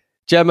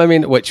 Jim,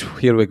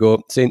 here we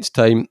go, Saints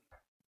time.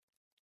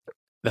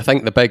 I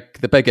think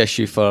the big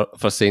issue for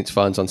Saints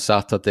fans on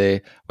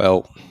Saturday,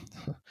 well,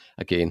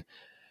 again,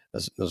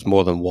 there's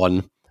more than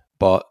one,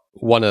 but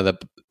one of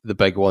the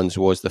big ones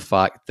was the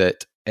fact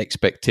that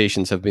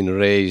expectations have been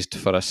raised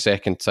for a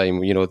second time.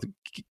 They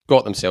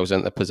got themselves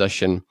into the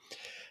position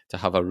to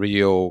have a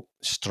real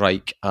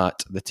strike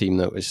at the team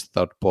that was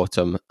third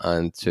bottom,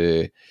 and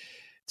to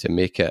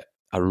make it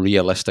a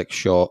realistic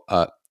shot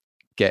at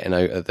getting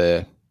out of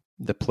the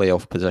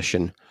playoff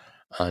position.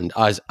 And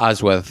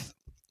as with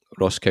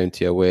Ross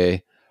County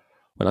away,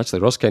 when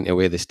actually Ross County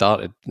away they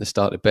started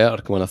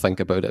better. When I think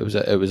about it,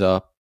 it was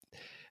a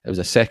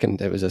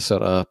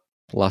sort of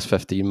last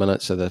 15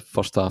 minutes of the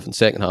first half and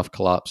second half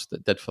collapse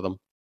that did for them.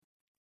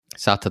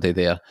 Saturday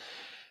there,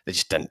 they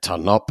just didn't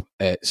turn up.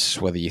 It's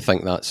whether you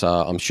think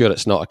I'm sure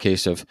it's not a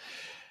case of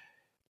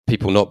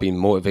people not being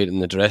motivated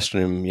in the dressing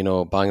room,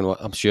 banging.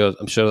 I'm sure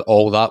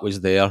all that was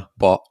there,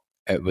 but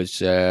it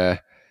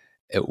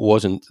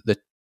wasn't, the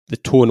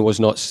tone was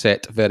not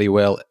set very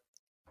well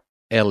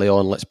early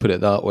on, let's put it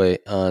that way.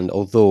 And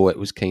although it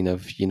was kind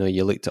of,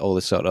 you looked at all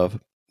the sort of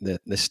the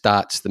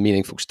stats, the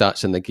meaningful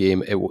stats in the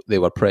game, they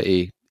were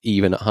pretty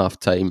even at half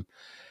time.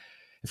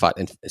 In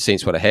fact,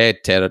 Saints were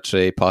ahead,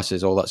 territory,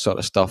 passes, all that sort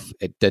of stuff.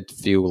 It didn't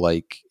feel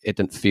like it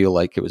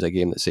was a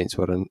game that Saints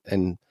were in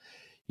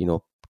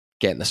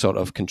getting the sort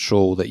of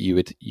control that you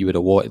would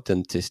have wanted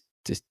them to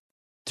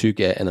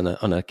get in on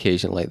an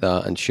occasion like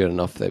that. And sure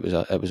enough, it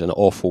was an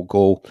awful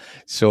goal.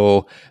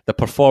 So the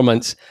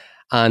performance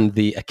and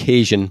the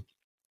occasion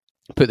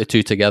put the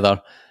two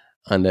together,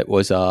 and it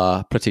was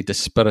a pretty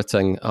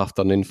dispiriting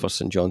afternoon for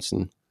St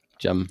Johnstone.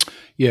 Jim.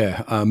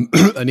 Yeah, an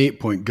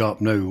 8-point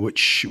gap now,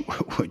 which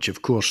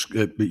of course,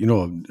 had they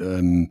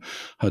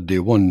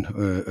won,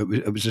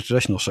 it was a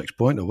traditional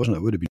 6-pointer, wasn't it?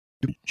 It would have been,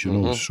 so it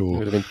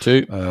would have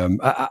been 2.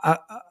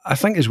 I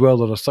think as well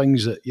there are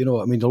things that they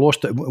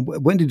lost.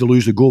 When did they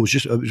lose the goal? It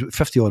was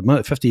 50 odd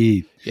minutes,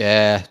 50.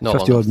 Yeah, not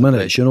 50 odd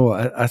minutes.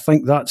 I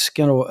think that's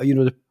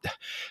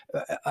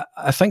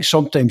I think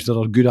sometimes there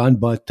are good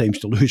and bad times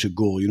to lose a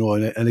goal.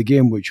 In a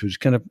game which was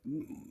kind of.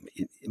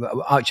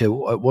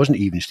 Actually, it wasn't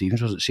even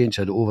Stevens, was it? Saints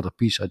had over the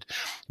piece, had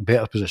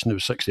better position. It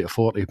was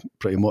 60-40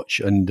 pretty much.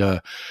 And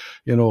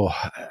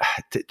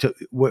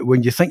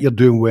when you think you're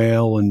doing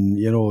well, and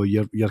you're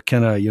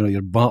kind of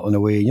you're battling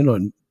away, you're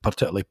not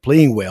particularly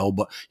playing well,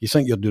 but you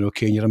think you're doing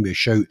okay, and you're in a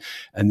shout,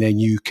 and then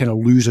you kind of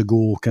lose a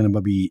goal, kind of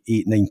maybe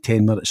 8, 9,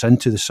 10 minutes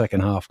into the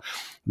second half.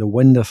 The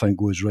wind, I think,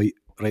 goes right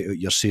out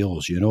your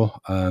sails.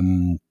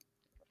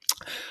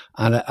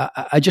 And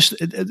I just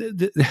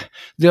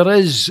there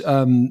has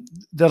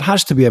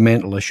to be a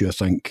mental issue, I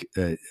think,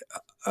 with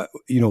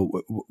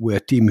a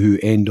team who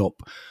end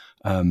up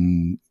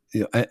in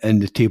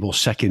the table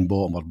second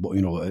bottom,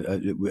 or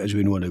as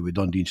we know now with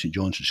Dundee and St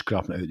Johnstone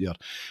scrapping it out there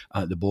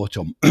at the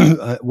bottom.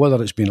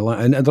 Whether it's been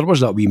and there was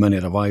that wee mini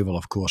revival,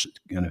 of course,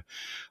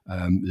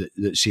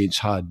 that Saints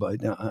had, but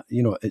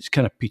it's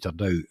kind of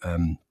petered out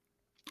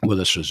with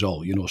this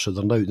result. So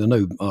they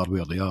now are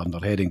where they are, and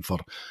they're heading for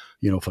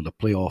the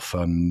playoff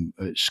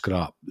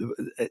scrap.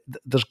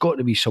 There's got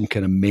to be some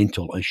kind of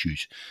mental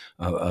issues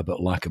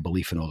about lack of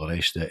belief and all the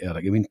rest of it,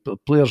 Eric. I mean,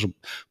 players and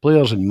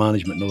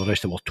management and all the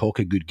rest of it will talk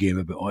a good game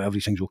about,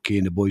 everything's okay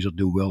and the boys are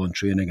doing well in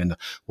training and they're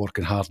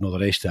working hard and all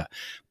the rest of it.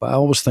 But I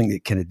always think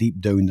that kind of deep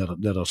down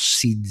there are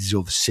seeds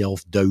of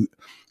self-doubt,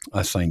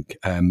 I think,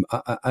 and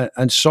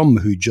some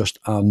who just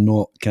are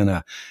not kind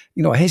of,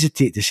 I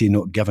hesitate to say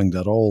not giving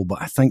their all, but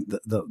I think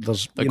that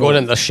there's they're going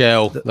into the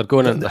shell. They're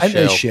going into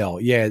the shell.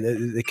 Yeah,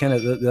 they kind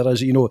of there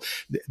is,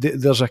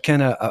 there's a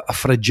kind of a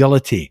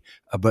fragility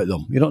about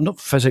them. Not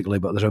physically,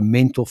 but there's a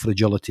mental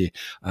fragility.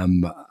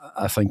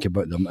 I think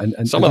about them,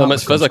 and some of them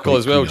it's physical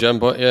as well, Jim.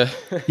 But yeah,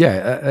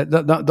 yeah,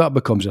 that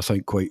becomes, I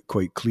think,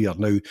 quite clear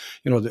now.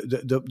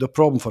 The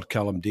problem for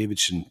Callum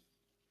Davidson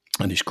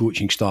and his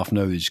coaching staff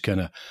now is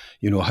kind of,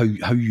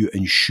 how you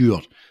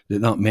ensure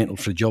that mental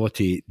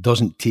fragility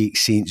doesn't take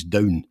Saints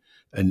down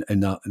in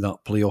that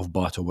playoff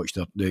battle which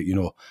they're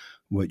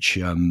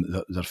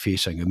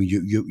facing. I mean,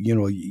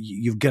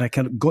 you've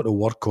got to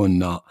work on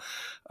that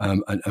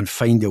and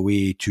find a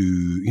way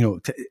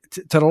to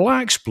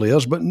relax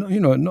players, but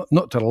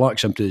not to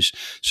relax them to this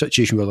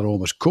situation where they're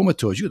almost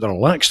comatose. You got to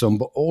relax them,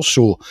 but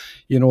also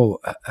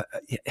I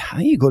think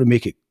you got to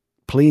make it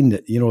plain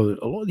that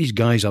a lot of these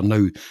guys are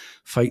now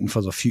fighting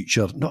for the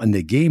future, not in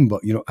the game,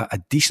 but at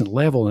a decent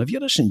level. And if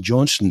you're at St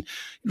Johnstone,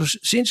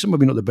 Saints are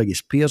maybe not the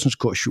biggest players in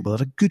Scottish football.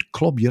 They're a good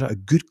club. You're at a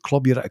good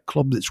club. You're at a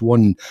club that's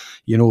won,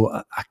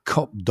 a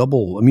cup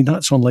double. I mean,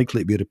 that's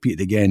unlikely to be repeated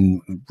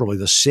again probably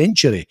this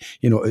century.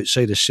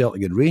 Outside of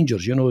Celtic and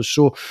Rangers.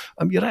 So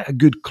you're at a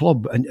good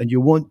club, and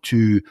you want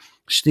to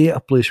stay at a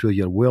place where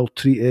you're well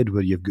treated,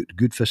 where you've got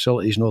good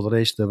facilities and all the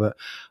rest of it.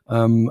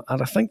 And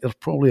I think there's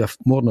probably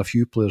more than a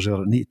few players there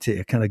that need to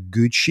take a kind of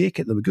good shake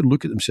at them, a good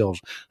look at themselves,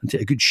 and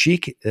take a good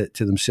shake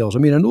to themselves. I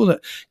mean, I know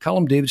that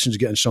Callum Davidson's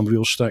getting some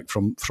real stick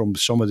from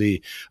some of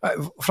the,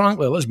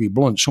 frankly, let's be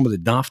blunt, some of the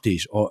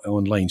dafties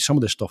online. Some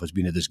of this stuff has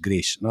been a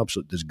disgrace, an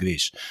absolute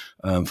disgrace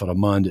for a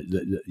man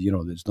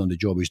that that's done the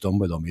job he's done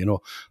with them.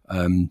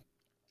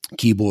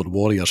 Keyboard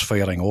warriors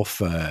firing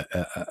off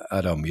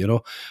at him,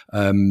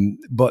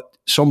 but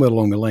somewhere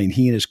along the line,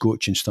 he and his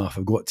coaching staff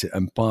have got to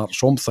impart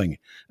something.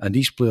 And a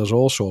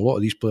lot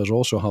of these players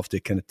also have to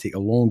kind of take a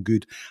long,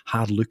 good,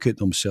 hard look at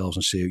themselves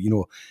and say,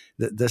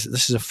 this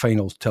is a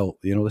final tilt.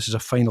 This is a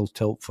final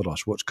tilt for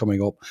us. What's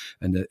coming up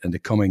in the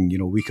coming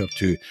week or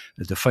two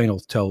is the final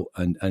tilt,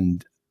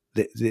 and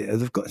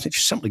they've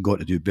simply got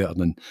to do better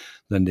than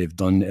they've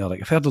done.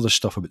 Eric, I've heard all this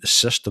stuff about the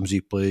systems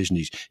he plays and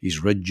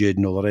he's rigid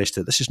and all the rest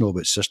of it. This is not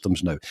about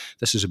systems now.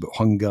 This is about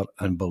hunger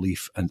and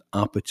belief and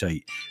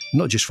appetite,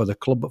 not just for the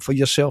club but for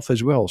yourself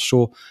as well.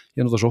 So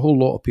there's a whole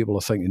lot of people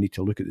I think they need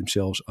to look at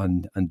themselves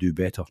and do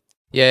better.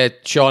 Yeah,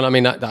 Sean. I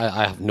mean,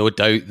 I have no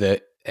doubt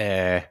that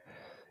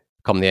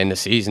come the end of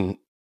the season,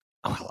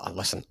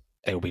 listen,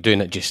 he'll be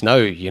doing it just now.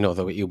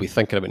 He'll be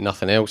thinking about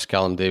nothing else,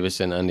 Callum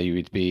Davidson, and he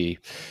would be.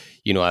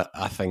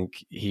 I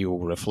think he will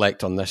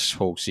reflect on this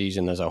whole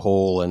season as a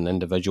whole and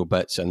individual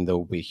bits, and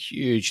there'll be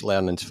huge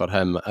learnings for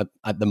him.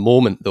 At the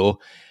moment, though,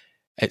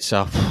 it's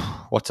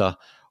what a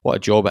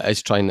job it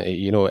is trying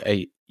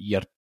to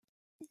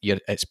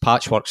it's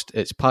patchwork,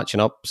 it's patching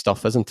up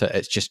stuff, isn't it?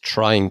 It's just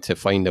trying to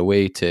find a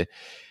way to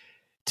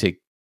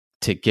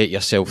get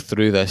yourself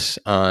through this,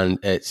 and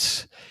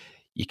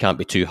you can't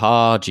be too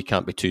hard, you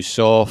can't be too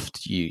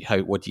soft.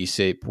 What do you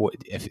say? What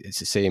if it's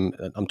the same?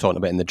 I'm talking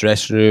about in the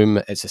dressing room.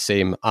 It's the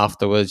same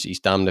afterwards.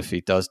 He's damned if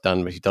he does,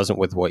 damned if he doesn't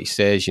with what he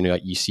says.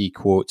 You see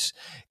quotes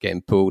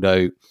getting pulled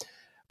out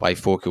by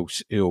folk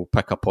who'll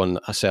pick up on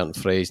a certain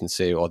phrase and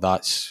say, "Oh,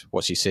 that's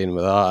what's he saying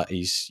with that?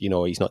 He's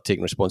not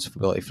taking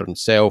responsibility for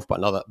himself."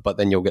 But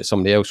then you'll get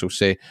somebody else who'll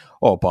say,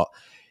 "Oh, but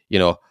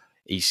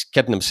he's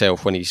kidding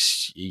himself when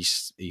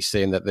he's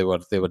saying that they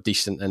were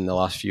decent in the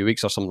last few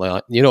weeks or something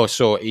like that."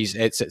 So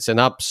it's an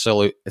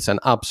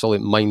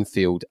absolute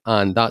minefield,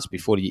 and that's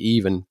before you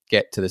even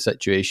get to the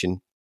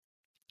situation.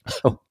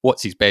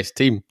 What's his best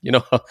team?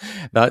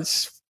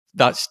 That's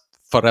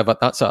forever.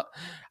 That's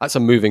a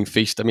moving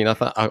feast. I mean,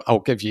 I'll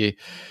give you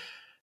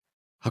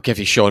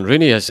Sean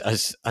Rooney as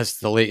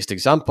the latest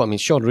example. I mean,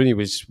 Sean Rooney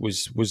was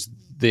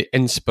the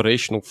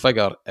inspirational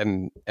figure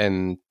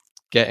in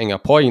getting a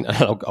point. And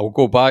I'll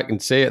go back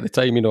and say at the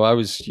time, I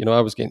was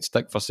getting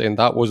stick for saying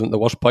that wasn't the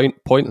worst point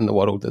in the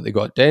world that they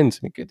got Dens. I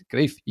mean, good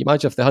grief! You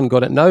imagine if they hadn't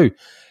got it now,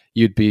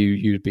 you'd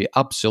be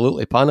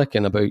absolutely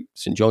panicking about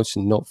St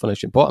Johnstone not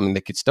finishing bottom. I mean,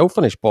 they could still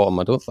finish bottom.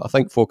 I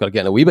think folk are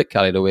getting a wee bit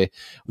carried away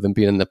with them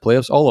being in the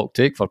playoffs. All it'll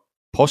take for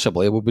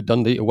possibly will be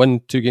Dundee to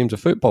win 2 games of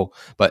football.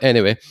 But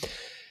anyway,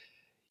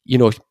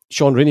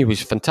 Sean Rooney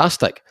was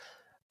fantastic,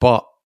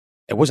 but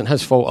it wasn't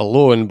his fault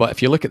alone. But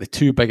if you look at the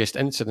 2 biggest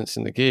incidents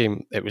in the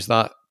game, it was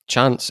that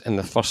chance in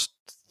the first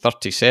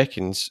 30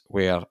 seconds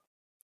where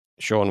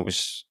Sean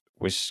was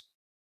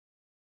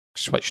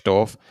switched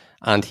off,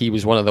 and he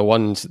was one of the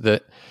ones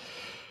that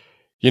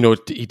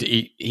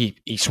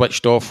he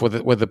switched off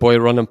with the boy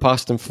running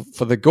past him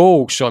for the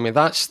goal. So I mean,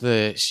 that's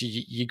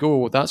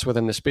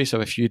within the space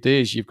of a few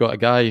days. You've got a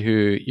guy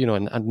who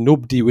and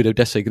nobody would have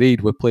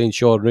disagreed with playing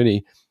Sean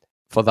Rooney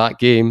for that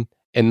game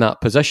in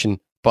that position.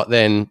 But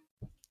then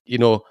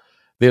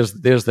there's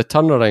the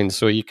turnaround.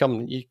 So you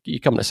come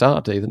to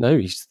Saturday. Now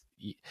he's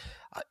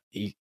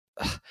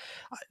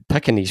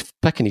picking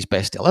his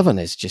best 11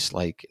 is just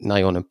like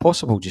nigh on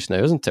impossible just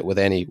now, isn't it? With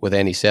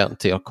any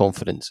certainty or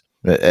confidence,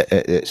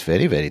 it's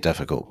very, very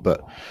difficult.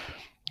 But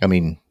I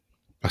mean,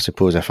 I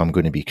suppose if I'm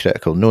going to be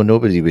critical,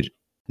 nobody would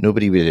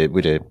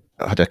have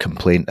had a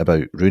complaint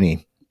about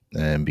Rooney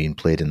being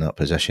played in that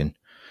position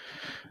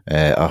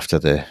after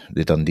the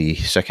Dundee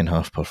second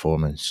half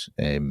performance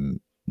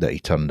that he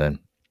turned in.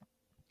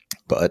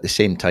 But at the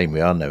same time,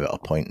 we are now at a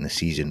point in the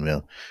season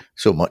where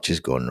so much has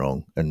gone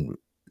wrong, and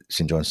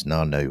St Johnstone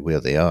are now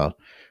where they are,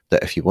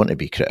 that if you want to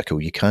be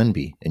critical, you can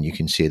be, and you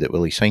can say that,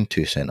 well, he signed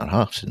 2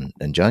 centre-halves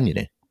in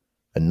January,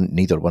 and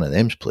neither one of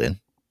them's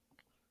playing.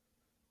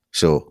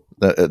 So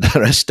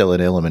there is still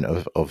an element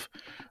of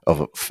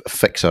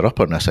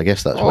fixer-upperness. I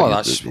guess that's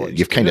what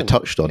you've kind of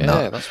touched on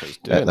that. That's what he's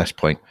doing at this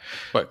point.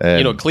 But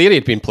Cleary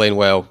had been playing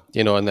well,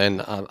 and then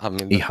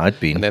he had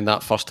been, and then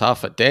that first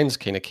half at Dens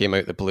kind of came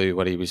out the blue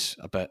where he was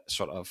a bit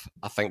sort of.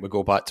 I think we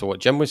go back to what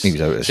Jim was saying.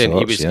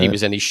 He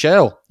was in his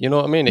shell. You know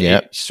what I mean?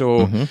 Yeah.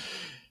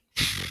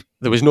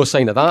 There was no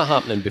sign of that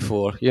happening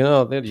before.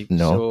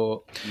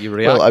 So you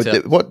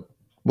react. Well,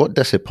 what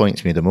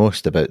disappoints me the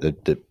most about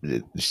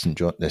the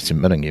St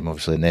Mirren game,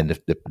 obviously, and then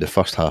the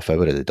first half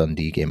hour of the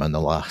Dundee game and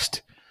the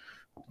last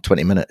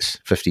 20 minutes,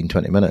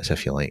 15-20 minutes,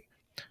 if you like.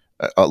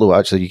 Although,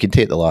 actually, you can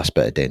take the last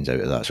bit of Dens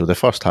out of that. So the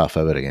first half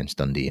hour against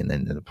Dundee and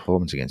then the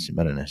performance against St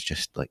Mirren is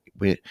just like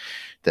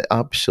the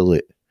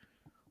absolute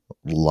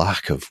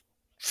lack of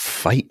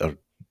fight or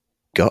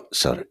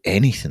guts or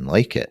anything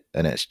like it.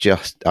 And it's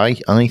just, I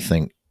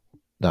think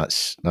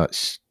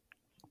that's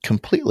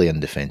completely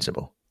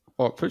indefensible.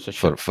 Well, it puts a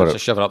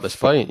shiver up the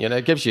spine.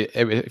 It gives you,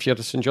 if you're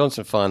a St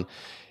Johnstone fan,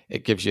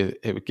 it gives you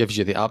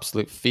the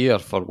absolute fear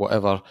for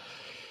whatever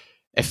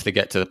if they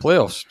get to the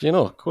playoffs.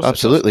 Of course,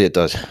 absolutely it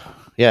does.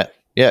 Yeah.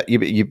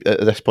 You at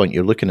this point,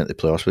 you're looking at the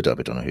playoffs. We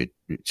don't know who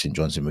St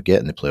Johnstone would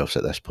get in the playoffs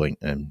at this point,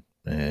 and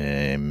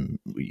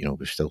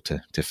we're still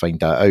to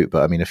find that out.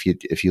 But I mean, if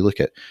you look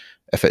at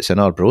if it's in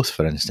Arbroath,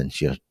 for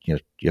instance, you're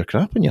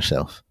crapping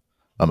yourself.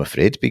 I'm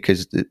afraid,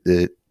 because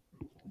the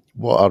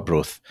what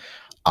Arbroath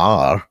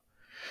are.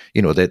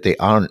 They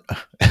aren't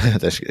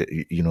this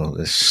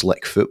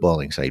slick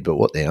footballing side, but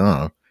what they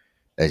are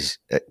is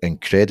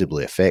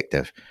incredibly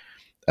effective.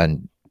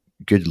 And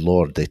good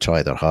Lord, they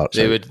try their hearts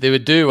out. They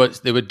would do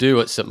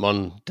what St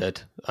Mirren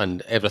did,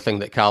 and everything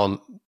that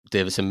Callum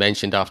Davidson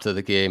mentioned after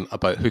the game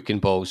about hooking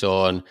balls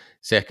on,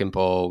 second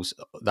balls,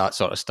 that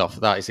sort of stuff.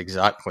 That is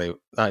exactly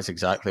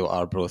what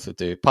Arbroath would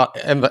do.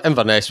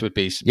 Inverness would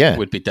be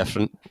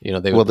different. You know,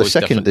 they would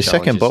the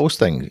second balls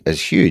thing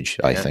is huge.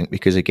 I think,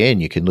 because again,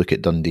 you can look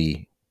at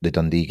the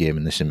Dundee game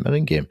and the St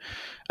Mirren game,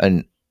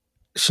 and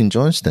St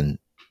Johnstone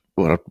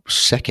were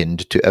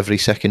second to every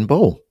second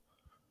ball.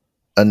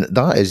 And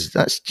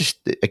that's just,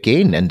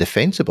 again,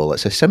 indefensible.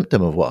 It's a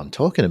symptom of what I'm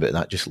talking about,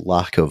 that just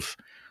lack of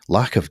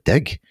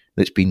dig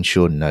that's been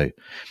shown now.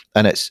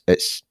 And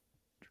it's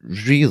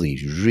really,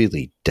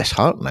 really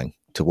disheartening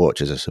to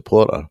watch as a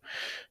supporter.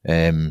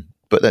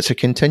 But that's a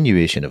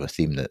continuation of a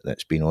theme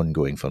that's been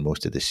ongoing for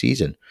most of the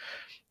season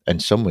in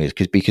some ways,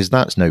 because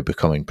that's now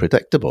becoming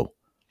predictable.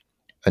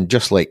 And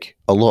just like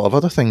a lot of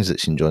other things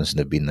that St Johnstone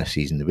have been this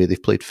season, the way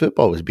they've played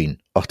football has been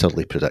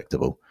utterly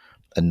predictable.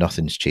 And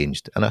nothing's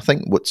changed. And I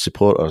think what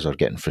supporters are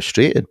getting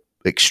frustrated,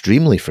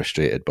 extremely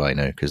frustrated by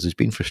now, because there's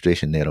been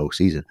frustration there all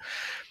season.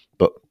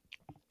 But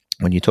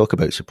when you talk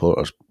about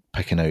supporters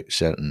picking out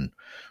certain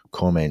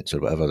comments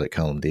or whatever that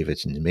Callum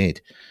Davidson's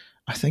made,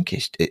 I think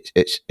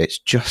it's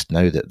just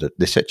now that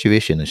the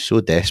situation is so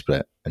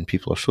desperate and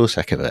people are so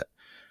sick of it.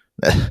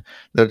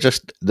 They're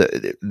just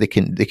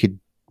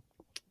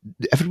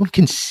everyone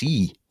can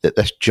see that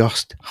this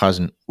just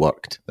hasn't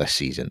worked this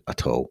season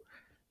at all.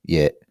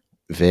 Yet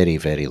very,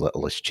 very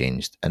little has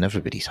changed, and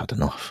everybody's had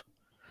enough.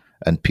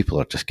 And people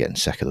are just getting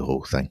sick of the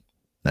whole thing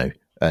now.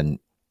 And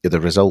the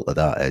result of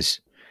that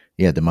is,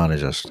 the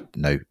manager's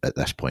now at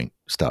this point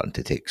starting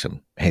to take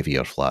some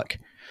heavier flack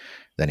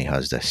than he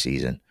has this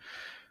season.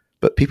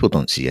 But people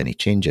don't see any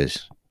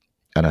changes.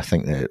 And I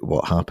think that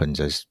what happens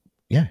is,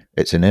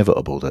 it's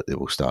inevitable that they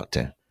will start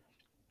to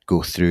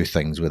go through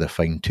things with a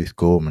fine-tooth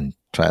comb and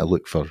try to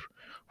look for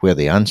where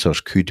the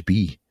answers could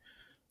be.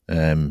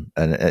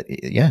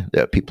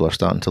 People are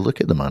starting to look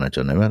at the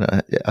manager now, and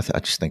I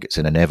just think it's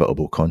an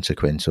inevitable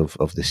consequence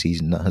of the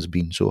season that has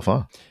been so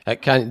far.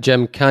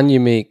 Jim, can you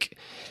make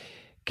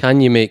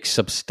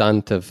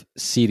substantive,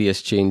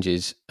 serious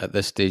changes at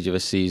this stage of a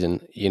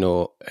season? You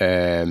know,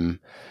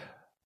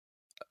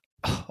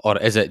 or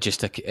is it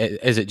just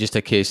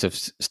a case of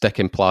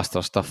sticking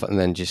plaster stuff and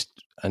then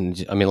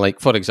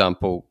for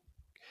example,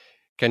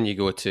 can you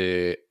go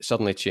to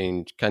suddenly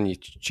change? Can you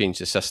change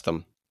the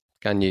system?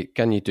 Can you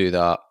do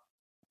that?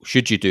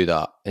 Should you do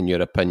that, in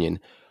your opinion,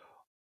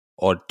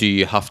 or do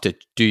you have?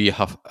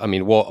 I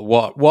mean,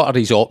 what are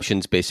his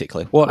options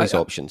basically? What are his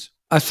options?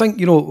 I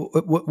think,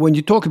 when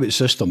you talk about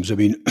systems, I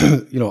mean,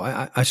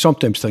 I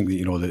sometimes think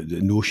that, the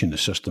notion the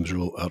systems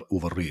are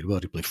overrated,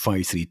 whether you play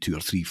 5-3-2 or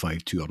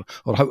 3-5-2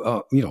 or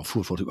how,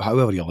 4-4-2,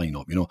 however you line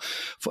up,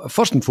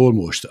 First and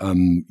foremost,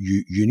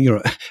 you need,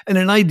 in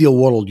an ideal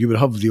world, you would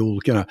have the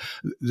old kind of,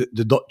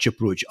 the Dutch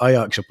approach,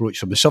 Ajax approach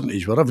from the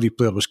 70s, where every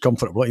player was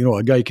comfortable.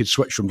 A guy could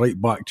switch from right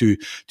back to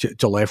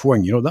left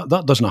wing.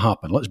 That doesn't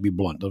happen, let's be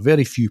blunt. There are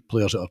very few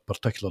players that are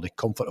particularly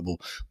comfortable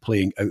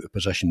playing out of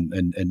position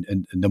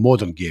in the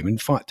modern game.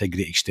 In fact, to a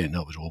great extent,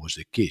 that was always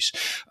the case.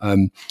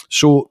 When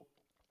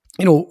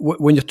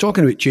you're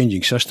talking about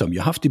changing system,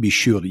 you have to be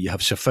sure that you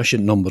have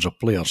sufficient numbers of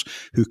players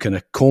who can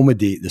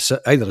accommodate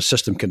either a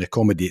system can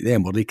accommodate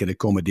them or they can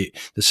accommodate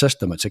the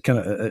system.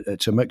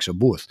 It's a mix of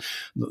both.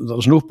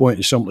 There's no point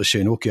in simply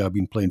saying, okay, I've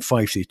been playing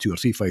 5-3-2 or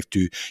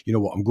 3-5-2, you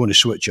know what, I'm going to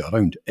switch it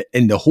around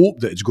in the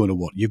hope that it's going to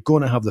work. You're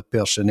going to have the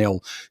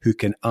personnel who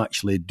can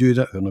actually do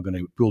that, who are not going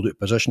to pull out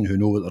position, who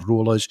know what their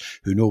role is,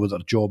 who know what their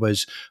job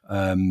is.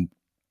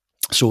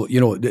 So,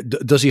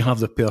 does he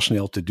have the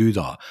personnel to do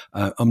that?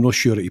 I'm not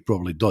sure that he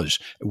probably does.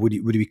 Would he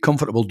be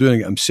comfortable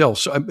doing it himself?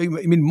 So, I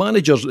mean,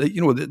 managers,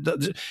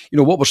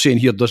 what we're saying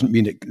here doesn't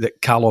mean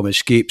that Callum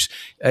escapes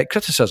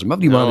criticism.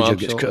 Every manager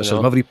gets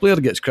criticism. Every player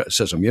gets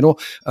criticism,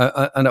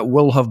 and it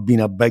will have been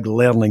a big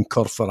learning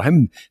curve for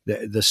him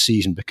this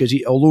season, because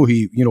although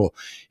he's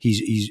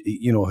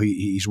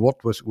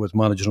worked with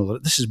managers and all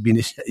that, this has been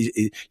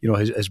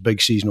his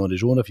big season on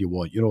his own, if you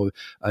want,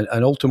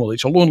 and ultimately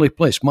it's a lonely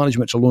place.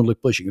 Management's a lonely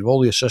place. You can have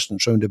all the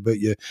assistants round about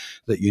you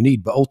that you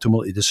need, but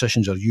ultimately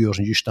decisions are yours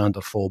and you stand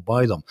or fall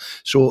by them.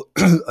 So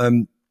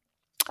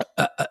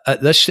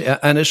at this,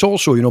 and it's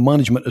also,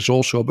 management is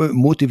also about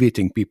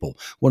motivating people.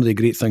 One of the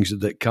great things that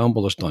Dick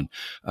Campbell has done,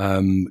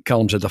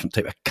 Callum's a different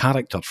type of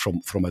character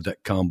from a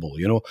Dick Campbell,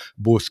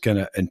 both kind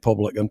of in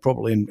public and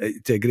probably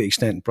to a great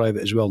extent in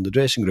private as well in the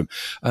dressing room.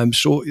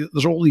 So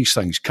there's all these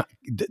things.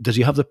 Does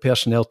he have the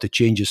personnel to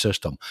change the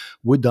system?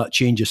 Would that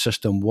change the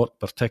system work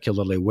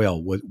particularly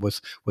well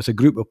with a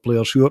group of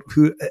players who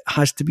it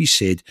has to be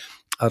said,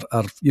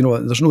 are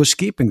there's no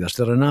escaping this.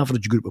 They're an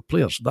average group of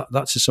players.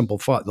 That's a simple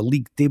fact. The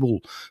league table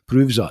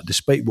proves that,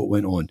 despite what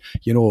went on.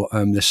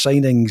 The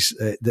signings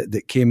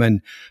that came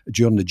in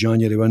during the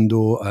January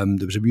window,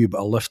 there was a wee bit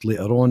of lift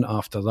later on.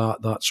 After that,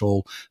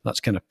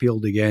 that's kind of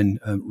paled again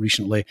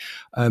recently.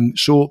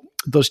 So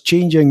does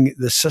changing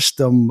the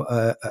system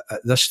at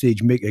this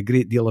stage make a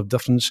great deal of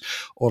difference,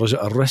 or is it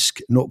a risk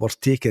not worth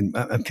taking?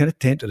 I'm kind of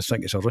tempted to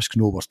think it's a risk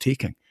not worth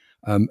taking.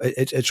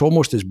 It's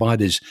almost as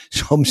bad as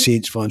some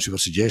Saints fans who are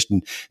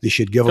suggesting they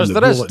should give him the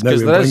bullet now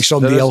and bring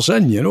somebody else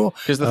in, you know.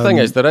 Because the thing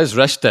is, there is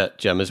risk to it,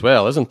 Jim, as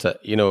well, isn't it?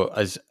 You know,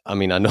 I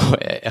know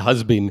it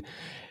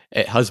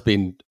has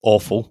been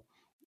awful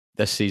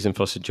this season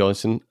for St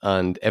Johnstone,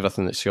 and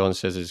everything that Sean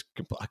says is,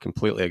 I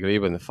completely agree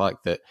with the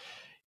fact that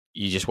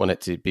you just want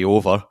it to be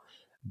over.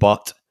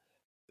 But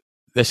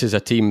this is a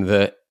team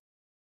that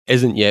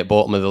isn't yet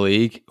bottom of the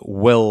league,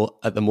 will,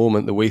 at the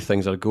moment, the way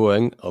things are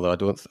going, although I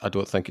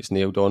don't think it's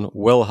nailed on,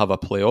 will have a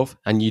playoff,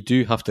 and you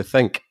do have to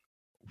think,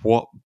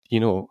 what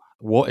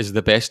is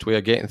the best way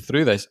of getting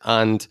through this?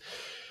 And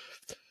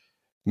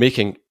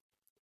making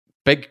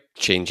big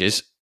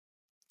changes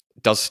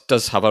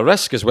does have a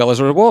risk as well as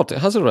a reward. It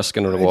has a risk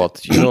and a reward,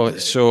 you know.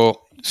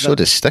 So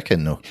does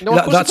sticking, though.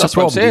 No, that's a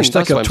problem. You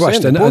stick or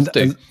twist, and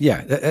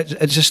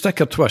it's a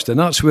stick or twist, and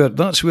that's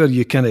where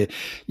you kind of,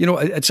 you know,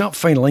 it's that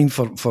fine line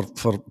for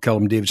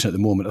Callum Davidson at the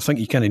moment. I think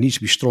he kind of needs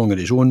to be strong in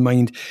his own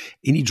mind.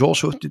 He needs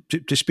also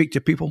to speak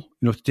to people,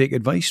 you know, to take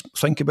advice,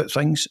 think about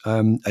things,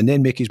 and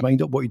then make his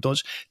mind up what he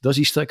does. Does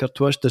he stick or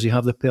twist? Does he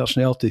have the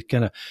personnel to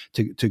kind of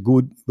to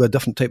go with a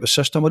different type of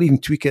system, or even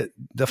tweak it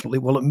differently?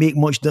 Will it make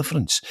much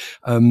difference?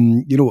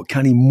 You know,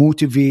 can he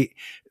motivate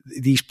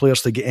these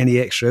players to get any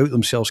extra out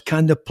themselves?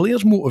 Can the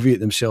players motivate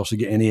themselves to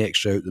get any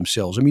extra out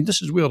themselves? I mean,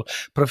 this is where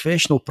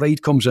professional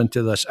pride comes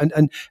into this,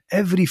 and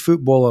every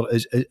footballer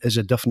is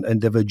a different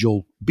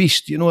individual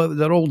beast. You know,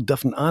 they're all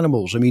different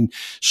animals. I mean,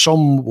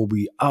 some will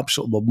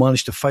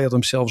manage to fire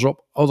themselves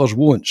up, others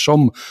won't.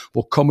 Some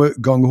will come out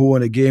gung-ho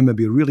in a game and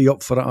be really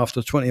up for it.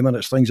 After 20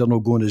 minutes, things are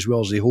not going as well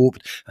as they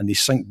hoped, and they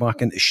sink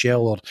back into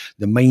shell, or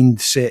the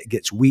mindset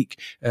gets weak,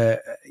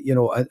 you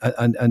know,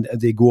 and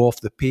they go off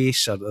the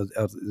pace, or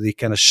they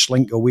kind of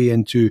slink away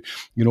into,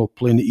 you know,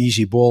 playing the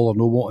easy ball, or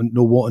no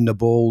wanting the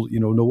ball, you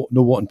know,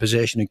 no wanting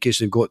possession in case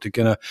they've got to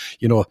kind of,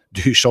 you know,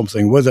 do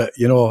something with it,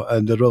 you know,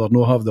 and they'd rather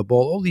not have the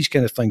ball. All these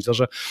kind of things.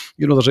 There's a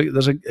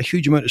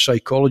huge amount of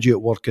psychology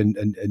at work, and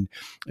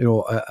you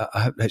know,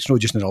 it's not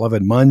just an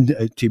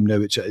 11-man team now.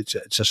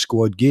 It's a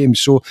squad game.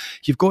 So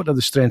you've got to have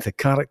the strength of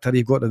character.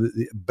 You've got to have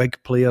the big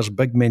players,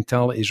 big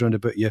mentalities around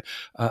about you,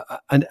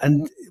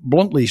 and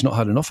bluntly, he's not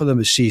had enough of them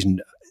this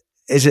season.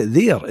 Is it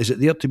there? Is it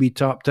there to be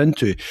tapped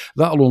into?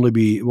 We'll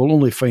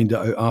only find it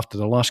out after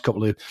the last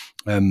couple of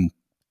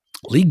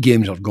league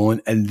games are gone,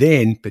 and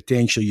then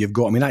potentially you've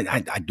got. I mean,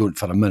 I don't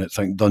for a minute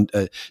think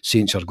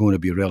Saints are going to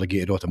be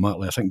relegated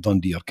automatically. I think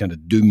Dundee are kind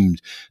of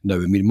doomed now.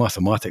 I mean,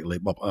 mathematically,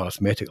 but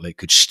arithmetically, it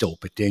could still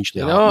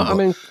potentially happen. No, I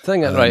mean,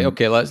 right.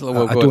 Okay, we'll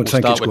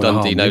start with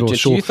Dundee now.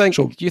 Do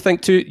you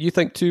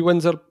think two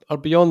wins are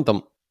beyond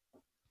them?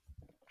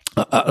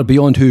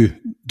 Beyond who?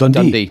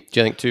 Dundee. Do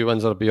you think 2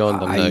 wins are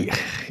beyond them now?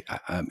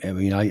 I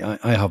mean, I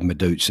have my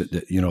doubts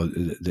that you know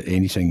that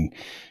anything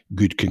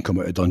good can come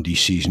out of Dundee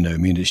season now. I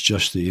mean, it's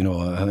just that, you know,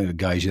 I think the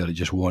guys there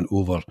just want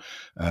over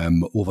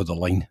the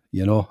line.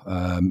 You know,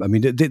 I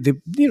mean,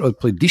 they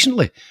played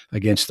decently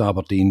against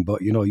Aberdeen,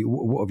 but you know,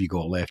 what have you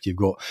got left? You've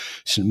got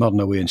St Mirren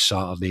away on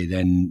Saturday,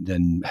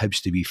 then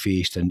Hibs to be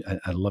faced, and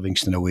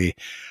Livingston away.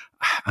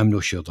 I'm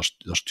not sure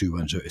there's 2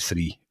 wins out of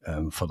 3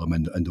 for them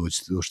in those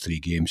 3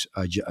 games.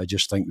 I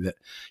just think that,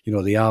 you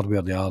know, they are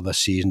where they are this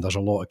season. There's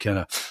a lot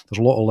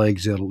of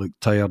legs there that look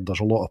tired. There's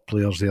a lot of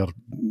players there,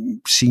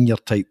 senior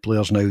type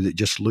players now, that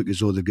just look as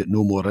though they've got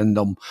no more in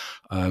them.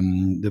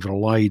 They've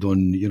relied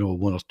on, you know,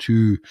 1 or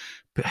 2.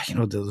 But, you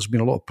know, there's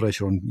been a lot of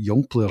pressure on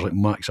young players like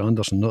Max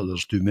Anderson. Not that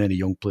there's too many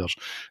young players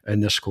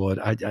in this squad.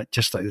 I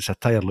just think it's a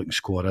tired looking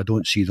squad. I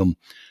don't see them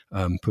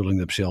pulling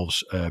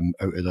themselves out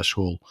of this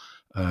hole.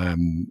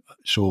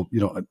 So, you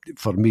know,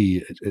 for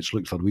me, it's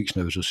looked for weeks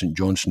now as though St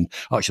Johnstone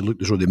actually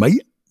looked as though they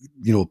might,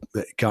 you know,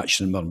 catch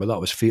St Mirren, but that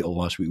was fatal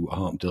last week, what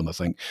happened to them, I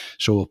think.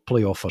 So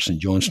playoff for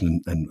St Johnstone,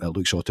 and it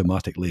looks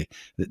automatically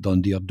that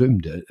Dundee are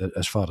doomed,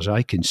 as far as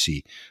I can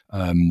see.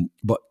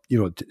 But,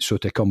 you know, so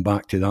to come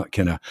back to that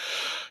kind of,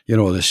 you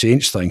know, the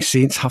Saints thing,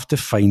 Saints have to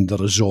find the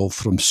resolve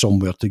from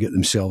somewhere to get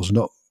themselves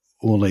not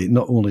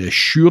only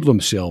assure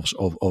themselves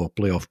of a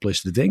playoff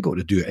place, they then got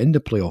to do it in the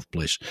playoff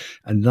place,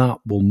 and that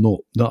will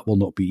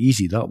not be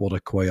easy. That will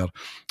require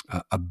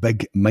a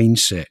big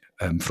mindset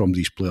from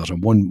these players,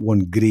 and one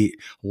great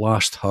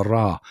last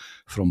hurrah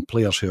from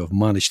players who have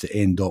managed to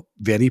end up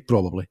very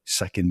probably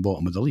second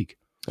bottom of the league.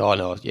 Oh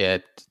no, yeah,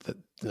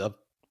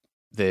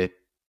 the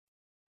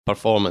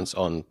performance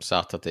on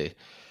Saturday.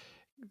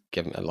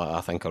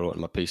 I think I wrote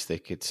in my piece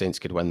Saints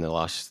could win the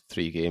last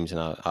 3 games,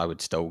 and I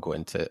would still go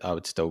into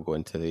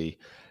the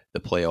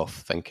playoff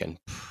thinking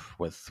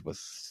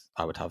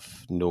I would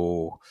have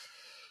no.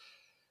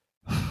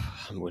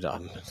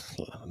 I'm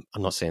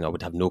not saying I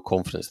would have no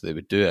confidence that they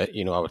would do it.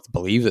 You know, I would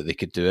believe that they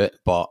could do it,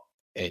 but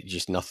it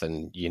just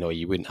nothing. You know,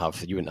 you wouldn't have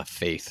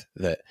faith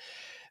that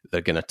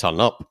they're going to turn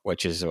up,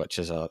 which is a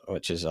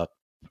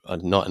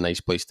not a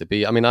nice place to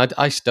be. I mean,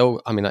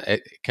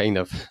 it kind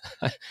of.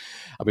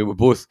 I mean, we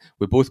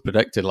both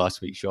predicted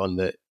last week, Sean,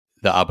 that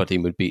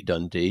Aberdeen would beat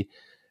Dundee,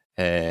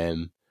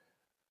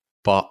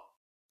 but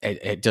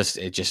it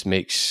just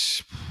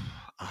makes.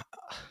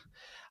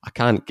 I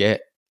can't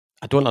get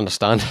I don't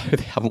understand how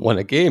they haven't won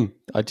a game.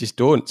 I just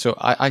don't. So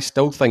I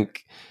still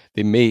think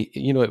they may.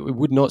 It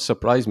would not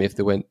surprise me if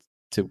they went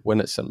to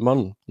win at St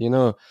Mirren.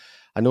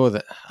 I know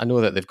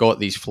that they've got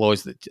these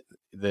flaws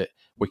that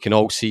we can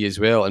all see as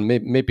well, and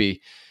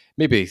maybe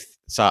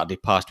Saturday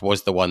past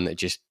was the one that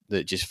just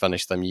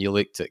finished them. You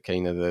looked at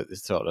kind of the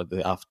sort of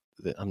the after.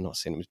 I'm not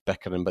saying it was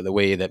bickering, but the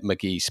way that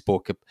McGee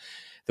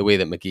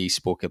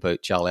spoke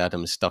about Charlie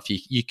Adams stuff,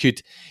 you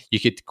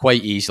could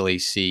quite easily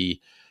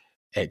see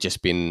it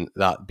just being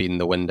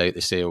the wind out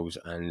the sails,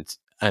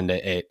 and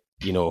it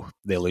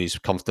they lose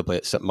comfortably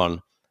at St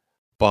Mirren.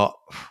 But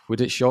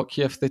would it shock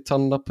you if they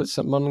turned up at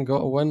St Mirren and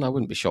got a win? I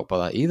wouldn't be shocked by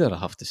that either, I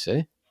have to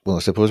say. Well, I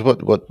suppose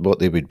what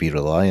they would be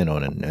relying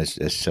on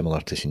is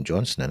similar to St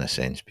Johnstone in a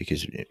sense,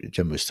 because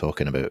Jim was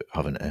talking about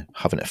having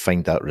to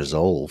find that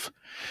resolve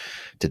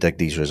to dig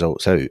these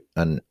results out,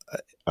 and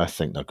I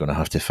think they're going to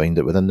have to find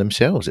it within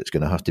themselves. It's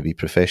going to have to be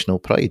professional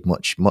pride,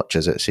 much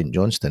as at St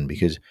Johnstone,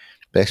 because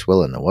best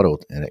will in the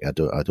world, Eric, I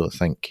don't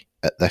think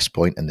at this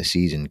point in the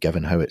season,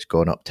 given how it's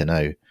gone up to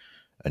now,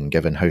 and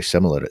given how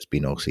similar it's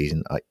been all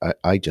season,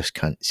 I just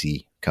can't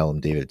see Callum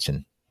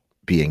Davidson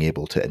being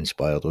able to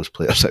inspire those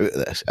players out of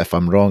this. If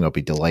I'm wrong, I'll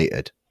be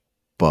delighted,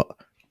 but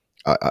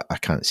I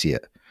can't see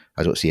it.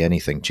 I don't see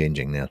anything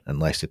changing there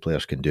unless the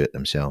players can do it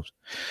themselves.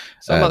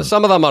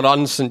 Some of them are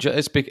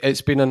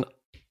it's been an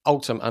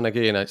ultimate, and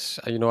again, it's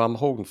I'm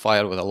holding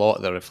fire with a lot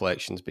of the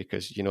reflections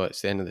because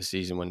it's the end of the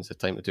season when it's the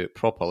time to do it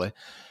properly.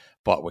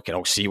 But we can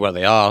all see where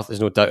they are. There's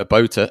no doubt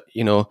about it,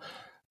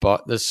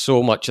 But there's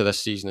so much of this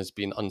season has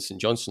been un-St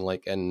Johnstone,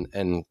 like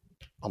in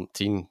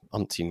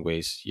umpteen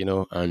ways,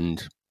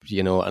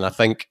 and I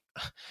think,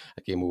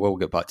 again, we will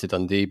get back to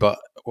Dundee, but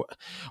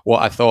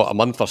what I thought a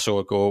month or so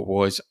ago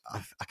was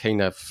I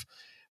kind of,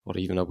 or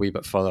even a wee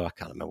bit further, I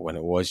can't remember when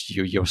it was,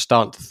 you were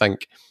starting to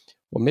think,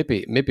 well,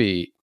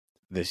 maybe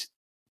this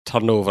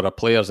turnover of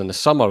players in the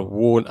summer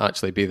won't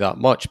actually be that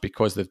much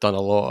because they've done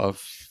a lot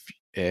of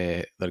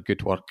their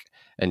good work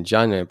in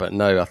January. But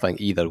now I think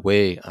either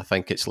way, I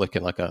think it's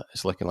looking like a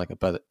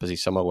busy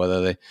summer,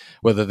 whether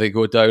they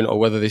go down or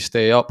whether they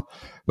stay up.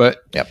 But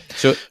yep.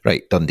 So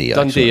right, Dundee.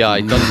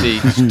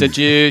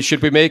 Dundee.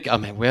 Should we make? I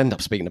mean, we end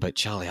up speaking about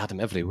Charlie Adam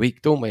every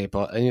week, don't we?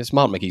 But it's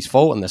Mark McGee's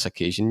fault on this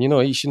occasion.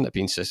 He shouldn't have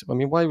been. I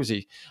mean, why was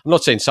he? I'm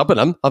not saying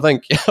subbing him. I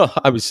think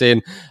I was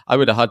saying I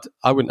wouldn't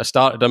have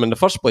started him in the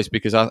first place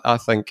because I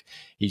think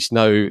he's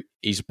now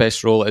his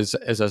best role is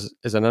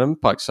an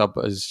impact sub,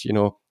 as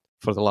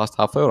for the last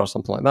half hour or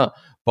something like that.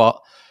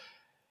 But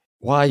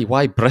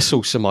why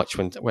bristle so much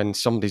when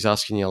somebody's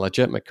asking you a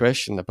legitimate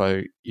question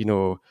about,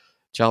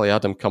 Charlie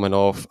Adam coming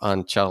off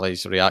and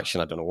Charlie's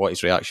reaction? I don't know what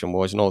his reaction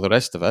was and all the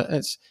rest of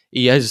it.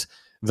 He is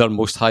their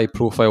most high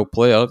profile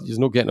player. He's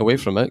not getting away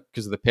from it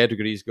because of the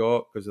pedigree he's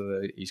got, because of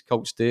his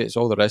cult status,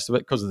 all the rest of it,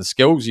 because of the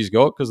skills he's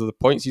got, because of the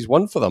points he's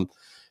won for them.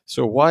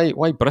 So why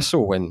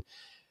bristle when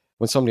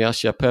somebody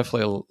asks you a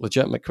perfectly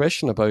legitimate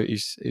question about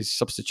his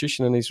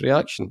substitution and his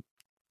reaction?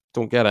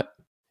 Don't get it.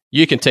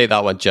 You can take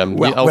that one,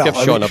 Jim. I'll give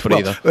Sean a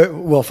breather.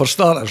 Well, for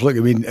starters, look, I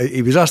mean,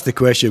 he was asked the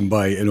question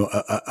by an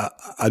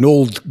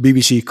old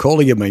BBC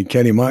colleague of mine,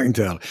 Kenny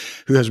McIntyre,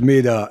 who has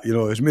made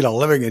a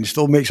living and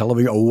still makes a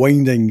living out of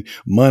winding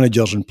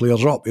managers and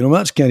players up.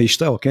 That's Kenny's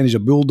style. Kenny's a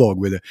bulldog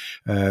with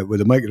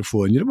a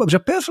microphone. It was a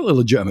perfectly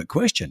legitimate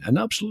question, an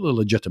absolutely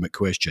legitimate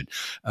question,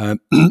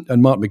 and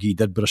Mark McGee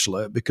did bristle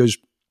at it because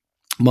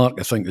Mark,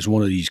 I think, is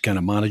one of these kind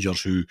of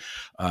managers who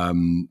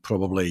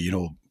probably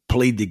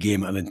played the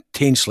game at an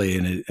intensely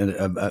and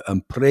an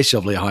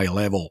impressively high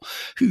level,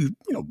 who,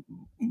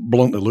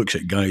 bluntly looks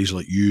at guys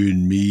like you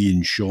and me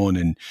and Sean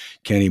and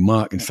Kenny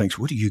Mark and thinks,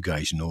 what do you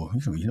guys know?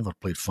 You never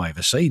played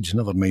five-a-sides,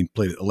 never mind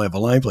played at the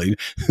level I played.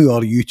 Who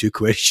are you to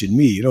question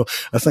me?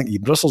 I think he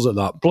bristles at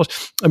that.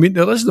 Plus, I mean,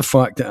 there is the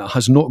fact that it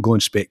has not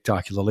gone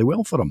spectacularly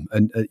well for him.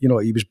 And,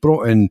 he was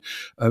brought in,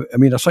 I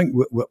think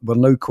we're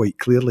now quite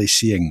clearly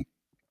seeing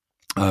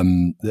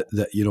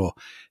that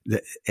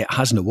it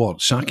hasn't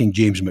worked. Sacking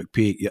James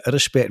McPake,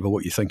 irrespective of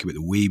what you think about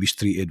the way he was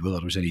treated, whether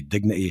there was any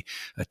dignity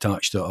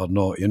attached to it or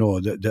not,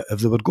 if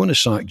they were going to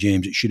sack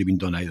James, it should have been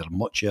done either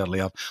much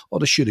earlier, or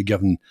they should have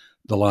given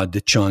the lad the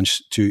chance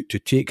to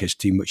take his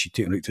team, which he'd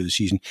taken right through the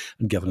season,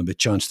 and given him the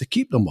chance to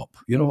keep them up,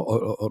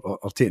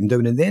 or take them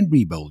down and then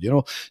rebuild,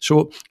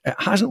 So it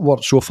hasn't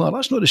worked so far.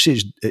 That's not to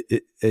say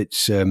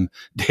it's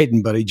dead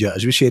and buried yet.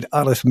 As we said,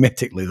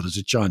 arithmetically there is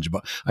a chance,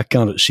 but I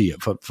cannot see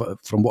it.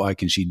 From what I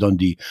can see,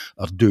 Dundee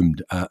are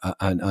doomed,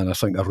 and I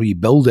think a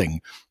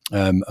rebuilding,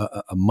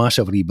 a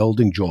massive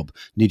rebuilding job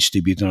needs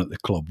to be done at the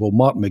club. Will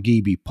Mark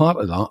McGee be part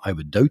of that? I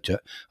would doubt it.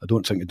 I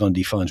don't think the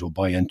Dundee fans will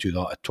buy into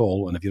that at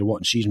all. And if you're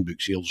wanting season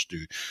book sales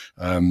to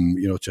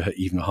hit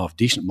even a half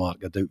decent mark,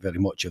 I doubt very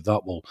much if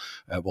that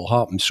will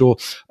happen. So,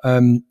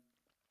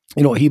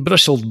 he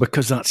bristled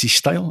because that's his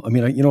style. I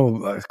mean,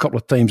 a couple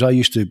of times I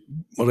used to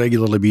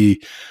regularly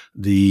be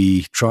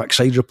the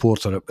trackside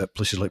reporter at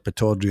places like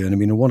Pittodrie. And I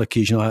mean, on one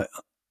occasion I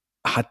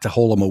had to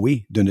haul him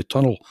away down the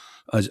tunnel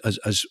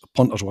as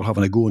punters were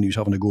having a go and he was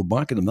having a go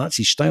back at them. That's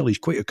his style. He's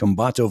quite a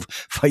combative,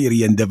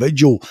 fiery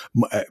individual,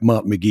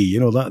 Mark McGee. You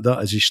know, that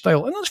is his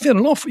style. And that's fair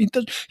enough.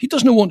 He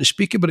doesn't want to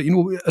speak about it. You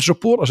know, as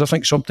reporters, I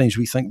think sometimes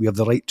we think we have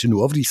the right to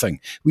know everything.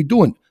 We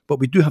don't. But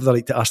we do have the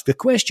right to ask the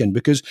question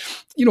because,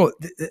 you know,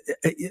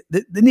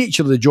 the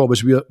nature of the job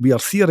is we are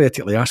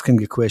theoretically asking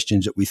the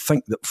questions that we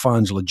think that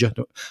fans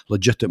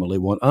legitimately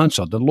want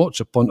answered. And lots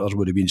of punters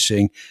would have been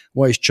saying,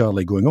 why is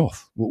Charlie going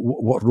off?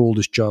 What role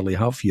does Charlie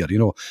have here?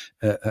 You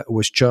know,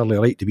 was Charlie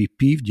right to be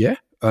peeved? Yeah.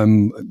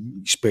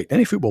 Expect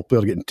any football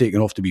player getting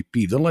taken off to be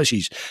peeved unless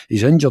he's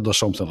injured or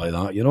something like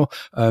that, you know.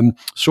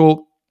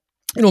 So,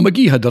 you know,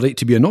 McGee had the right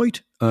to be annoyed.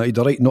 He had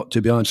the right not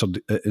to be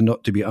answered,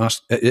 not to be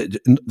asked,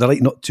 the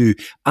right not to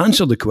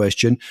answer the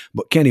question.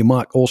 But Kenny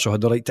Mack also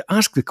had the right to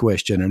ask the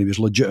question, and he was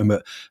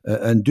legitimate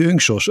in doing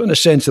so. So, in a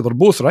sense, they were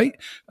both right.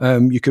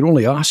 You can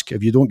only ask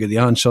if you don't get the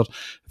answer.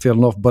 Fair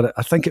enough, but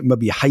I think it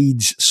maybe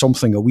hides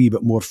something a wee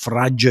bit more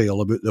fragile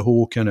about the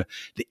whole kind of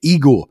the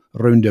ego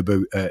round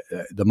about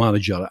the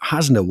manager. It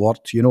hasn't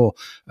worked, you know.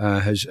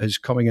 His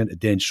coming into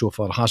Dent so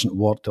far hasn't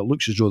worked. It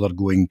looks as though they're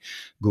going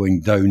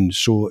down.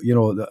 So, you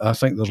know, I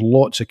think there's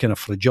lots of kind of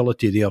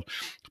fragility there,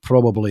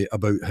 probably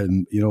about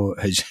him, you know,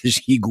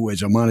 his ego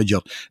as a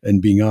manager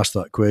and being asked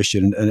that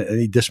question, and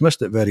he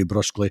dismissed it very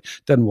brusquely,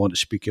 didn't want to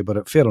speak about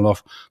it. Fair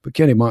enough, but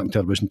Kenny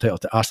McIntyre was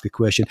entitled to ask the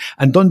question,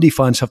 and Dundee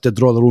fans have to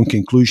draw their own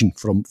conclusion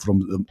from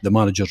the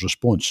manager's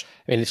response.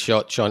 I mean, it's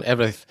shot, Sean.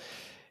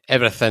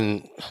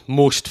 Everything,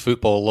 most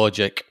football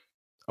logic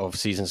of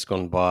seasons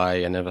gone by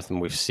and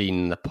everything we've seen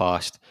in the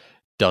past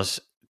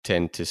does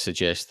tend to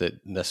suggest that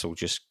this will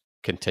just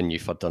continue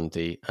for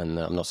Dundee, and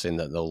I'm not saying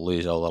that they'll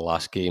lose all the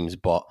last games,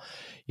 but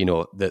you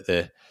know that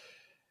the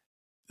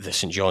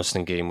St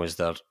Johnstone game was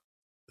their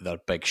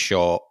big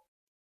shot.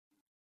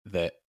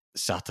 That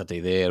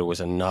Saturday there was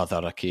another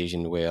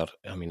occasion where,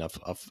 I mean,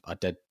 I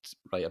did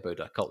write about it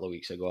a couple of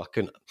weeks ago. I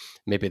couldn't,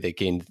 maybe they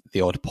gained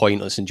the odd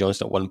point on St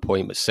Johnstone at one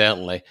point, but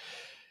certainly,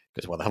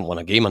 because they haven't won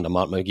a game under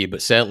Mark McGee,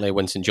 but certainly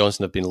when St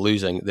Johnstone have been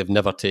losing, they've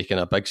never taken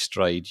a big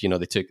stride. You know,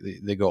 they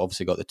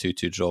obviously got the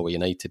 2-2 draw with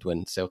United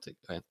when Celtic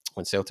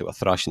were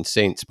thrashing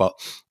Saints, but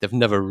they've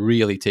never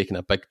really taken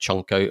a big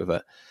chunk out of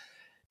it.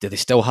 Do they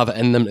still have it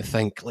in them to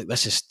think like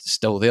this is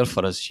still there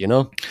for us? You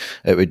know,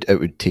 it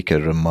would take a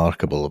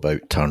remarkable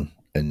about turn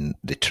in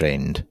the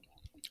trend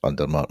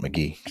under Mark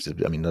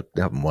McGee. I mean,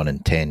 they haven't won in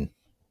 10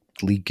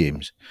 league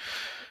games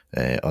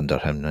under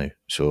him now.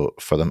 So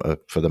for them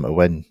to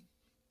win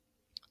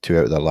 2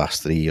 out of their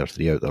last 3 or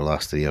 3 out of their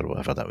last 3 or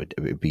whatever, it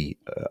would be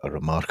a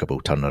remarkable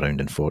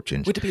turnaround in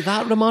fortunes. Would it be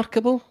that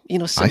remarkable? You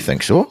know, I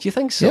think so. Do you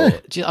think so?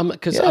 Yeah.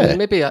 Because I mean,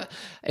 maybe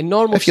in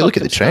normal, if you look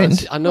at the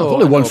trend, I know I've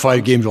only won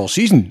 5 games all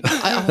season.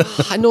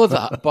 I know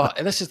that, but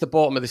this is the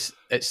bottom of this.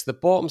 It's the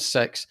bottom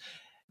 6.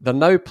 They're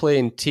now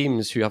playing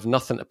teams who have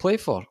nothing to play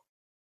for.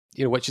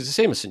 You know, which is the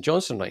same as St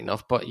Johnstone right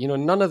enough. But you know,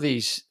 none of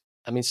these.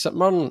 I mean, St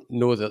Mirren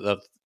know that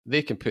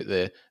they can put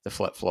the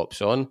flip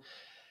flops on.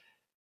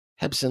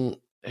 Hibs and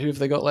who have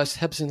they got left?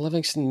 Hibs and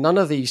Livingston. None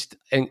of these.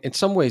 In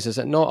some ways, is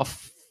it not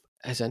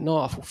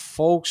a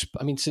false?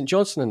 I mean, St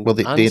Johnstone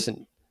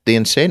and the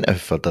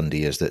incentive for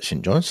Dundee is that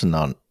St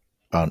Johnstone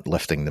aren't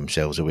lifting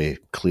themselves away,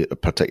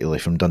 particularly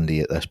from Dundee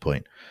at this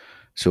point.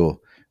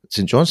 So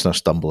St Johnstone are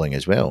stumbling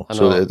as well.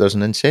 So there's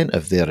an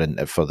incentive there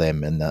for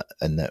them in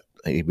that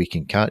we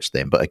can catch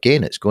them. But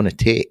again, it's going to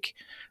take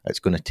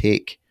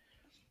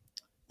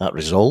that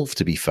resolve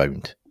to be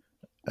found.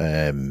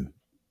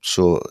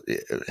 So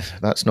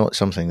that's not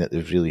something that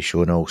they've really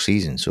shown all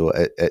season. So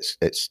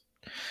it's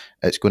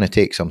going to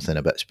take something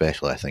a bit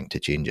special, I think, to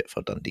change it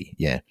for Dundee.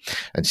 Yeah,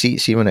 and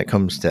see when it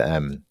comes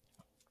to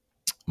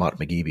Mark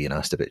McGee being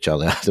asked about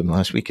Charlie Adam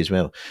last week as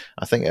well.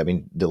 I think, I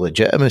mean, the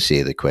legitimacy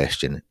of the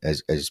question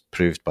is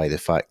proved by the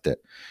fact that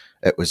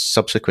it was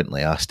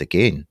subsequently asked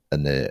again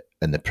in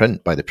the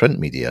print by the print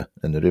media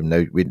in the room.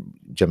 Now,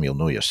 Jim, you'll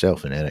know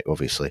yourself and Eric,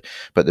 obviously,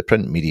 but the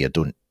print media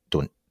don't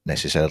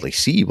necessarily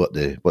see what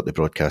the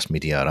broadcast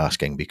media are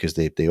asking because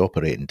they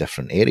operate in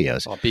different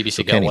areas. Oh, BBC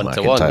so got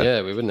 1-to-1,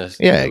 yeah, we wouldn't have.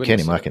 Yeah,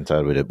 Kenny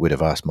McIntyre would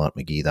have asked Mark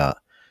McGee that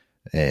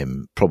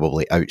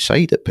probably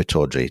outside at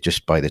Pittodrie,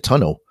 just by the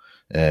tunnel,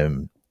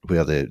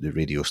 where the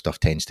radio stuff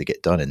tends to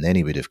get done, and then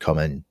he would have come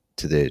in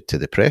to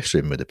the press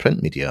room where the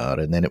print media are,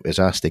 and then it was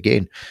asked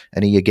again,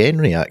 and he again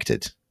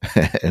reacted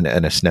in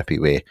a snippy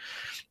way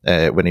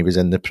when he was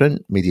in the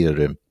print media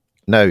room.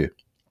 Now,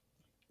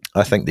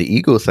 I think the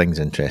ego thing's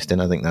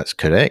interesting. I think that's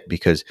correct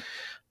because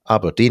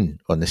Aberdeen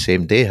on the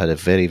same day had a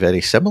very,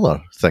 very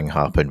similar thing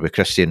happen with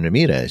Christian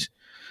Ramirez.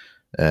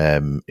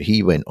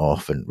 He went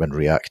off and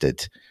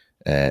reacted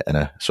in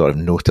a sort of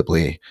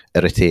notably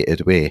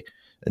irritated way.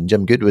 And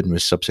Jim Goodwin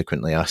was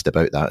subsequently asked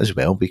about that as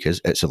well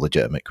because it's a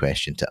legitimate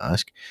question to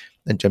ask.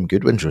 And Jim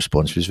Goodwin's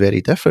response was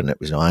very different. It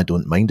was, I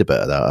don't mind a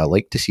bit of that. I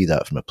like to see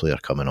that from a player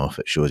coming off.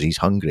 It shows he's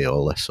hungry,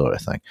 all this sort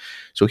of thing.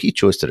 So he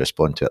chose to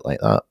respond to it like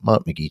that.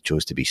 Mark McGee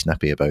chose to be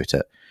snippy about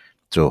it.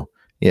 So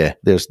yeah,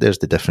 there's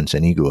the difference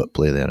in ego at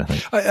play there, I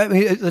think. I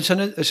mean,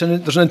 there's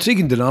an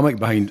intriguing dynamic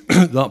behind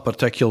that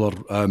particular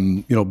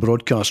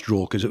broadcast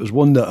role, because it was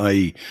one that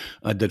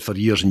I did for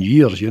years and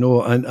years,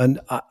 and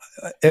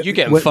you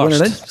get him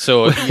first,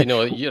 so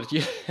you're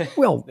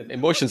well,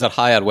 emotions are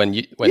higher when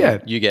you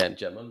get him,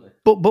 Jim, aren't they?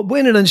 But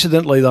when an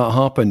incident like that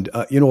happened,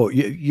 you're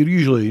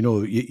usually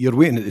you're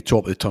waiting at the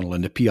top of the tunnel,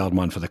 and the PR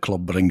man for the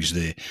club brings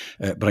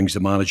the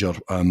manager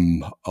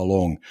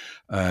along.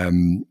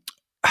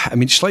 I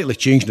mean, it's slightly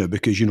changed now,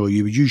 because, you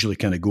would usually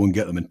kind of go and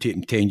get them and take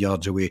them 10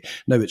 yards away.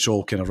 Now it's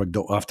all kind of rigged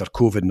up after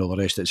COVID and all the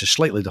rest. It's a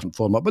slightly different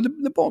format, but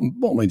the bottom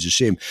line's the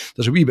same.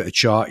 There's a wee bit of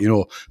chat,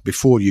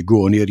 before you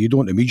go on air. You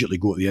don't immediately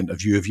go to the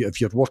interview. If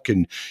you're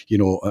working,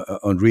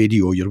 on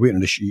radio, you're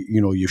waiting to,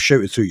 you've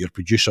shouted through your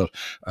producer,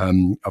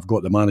 I've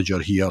got the manager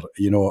here,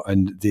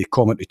 and the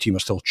commentary team are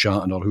still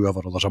chatting or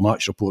whoever, or there's a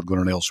match report going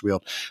on elsewhere,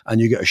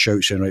 and you get a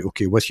shout saying, right,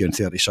 okay, with you in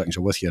 30 seconds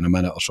or with you in a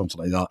minute or something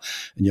like that,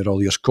 and you're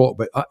all ears caught.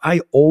 But I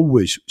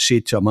always say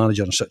to a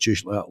manager in a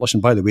situation like that,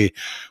 listen, by the way,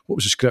 what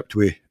was the script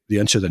with the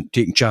incident,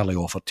 taking Charlie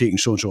off or taking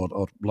so-and-so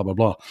or blah, blah,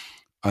 blah.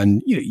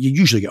 And you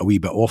usually get a wee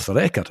bit off the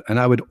record. And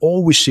I would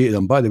always say to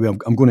them, by the way,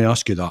 I'm going to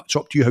ask you that. It's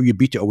up to you how you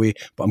beat it away,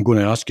 but I'm going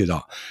to ask you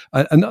that.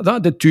 And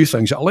that did two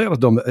things. It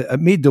alerted them, it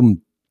made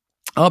them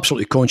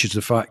absolutely conscious of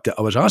the fact that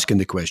I was asking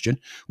the question,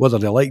 whether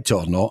they liked it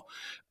or not.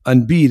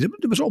 And B, there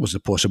was always the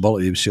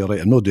possibility they would say,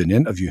 right, I'm not doing the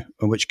interview,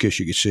 in which case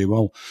you could say,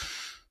 well,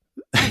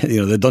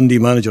 the Dundee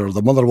manager or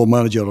the Motherwell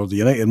manager or the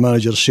United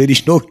manager said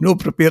he's not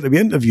prepared to be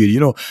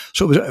interviewed,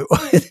 So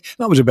that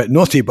was a bit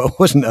naughty, but it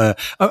wasn't.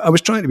 I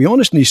was trying to be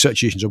honest in these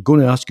situations. I'm going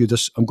to ask you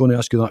this. I'm going to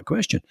ask you that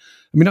question.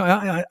 I mean,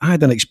 I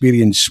had an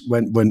experience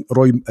when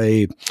Roy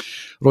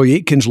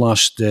Aitken's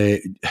last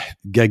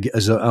gig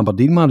as an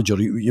Aberdeen manager.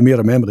 You may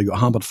remember they got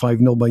hammered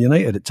 5-0 by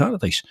United at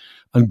Tannadice,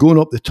 and going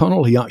up the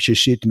tunnel, he actually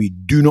said to me,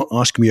 "Do not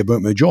ask me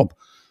about my job."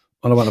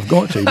 And I went, I've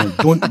got to.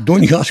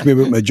 Don't you ask me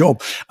about my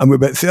job. And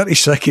with about 30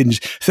 seconds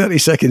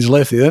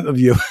left of the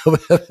interview,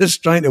 I was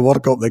trying to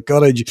work up the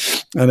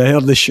courage, and I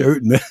heard the shout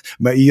in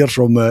my ear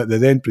from the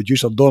then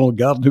producer, Donald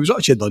Garden, who was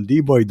actually a Dundee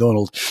boy,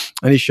 Donald.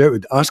 And he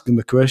shouted, asking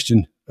the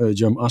question,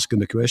 Jim, asking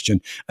the question.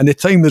 And the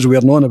time was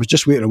wearing on, I was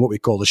just waiting on what we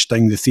call the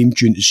sting, the theme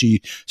tune, to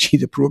see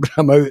the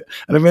programme out.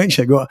 And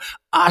eventually I got,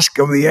 ask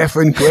him the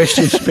effing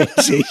question,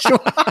 Spacey.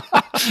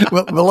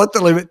 Well,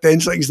 literally about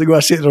 10 seconds to go,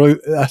 I said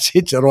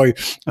to Roy,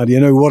 are you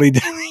now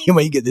worried you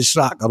might get the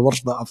sack or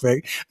worse to that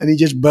effect? And he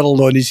just birled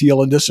on his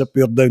heel and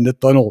disappeared down the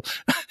tunnel.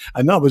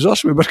 And that was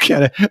us. We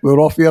were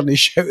off here, and he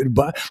shouted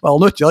back. Well, I'll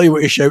not tell you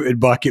what he shouted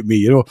back at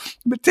me,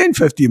 But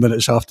 10-15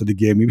 minutes after the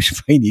game, he was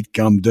fine. He'd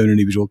calmed down and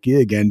he was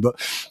okay again. But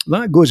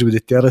that goes with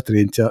the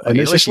territory. And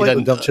it's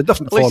a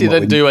different format.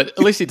 At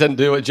least he didn't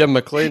do what Jim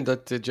McLean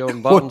did to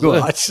John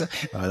Barnes.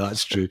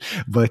 That's true.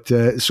 But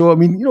so, I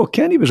mean,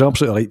 Kenny was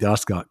absolutely right to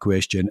ask that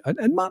question.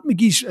 And Mark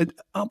McGee's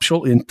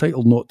absolutely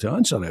entitled not to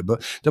answer it.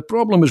 But the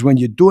problem is when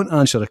you don't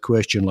answer a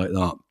question like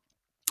that,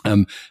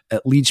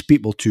 it leads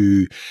people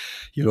to,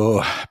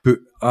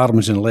 put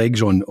arms and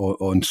legs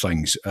on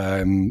things.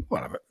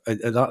 Whatever.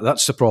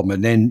 That's the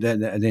problem. And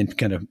then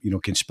kind of,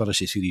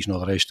 conspiracy theories and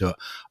all the rest of it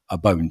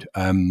abound.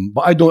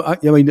 But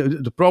I mean,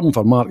 the problem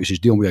for Mark is he's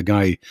dealing with a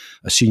guy,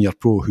 a senior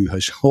pro, who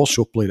has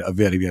also played at a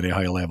very, very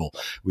high level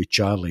with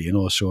Charlie,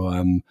 So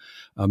I'm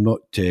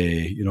not,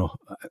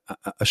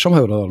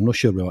 somehow or other, I'm not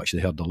sure we've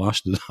actually heard the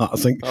last of that. I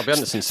think I'll be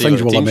honest and see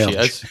things will emerge. She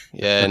is.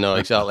 Yeah, no,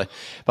 exactly.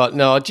 But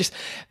no, just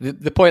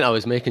the point I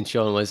was making,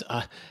 Sean, was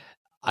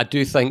I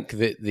do think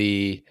that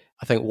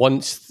I think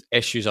once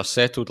issues are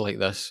settled like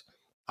this,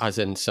 as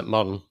in St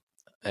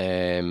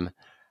Mirren,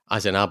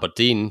 as in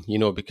Aberdeen,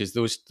 because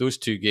those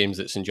two games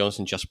that St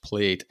Johnstone just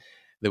played,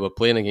 they were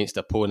playing against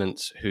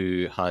opponents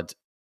who had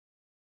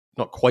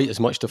not quite as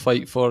much to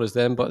fight for as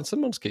them, but in St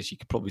Mirren's case, you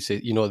could probably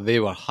say, they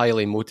were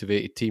highly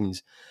motivated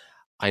teams.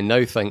 I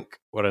now think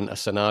we're in a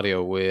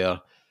scenario where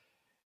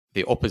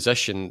the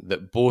opposition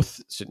that both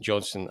St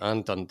Johnstone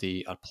and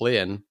Dundee are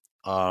playing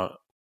are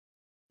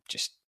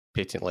just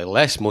patently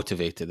less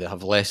motivated. They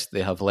have less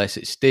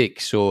at stake.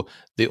 So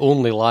the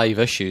only live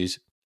issues,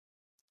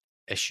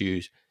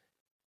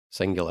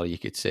 singular, you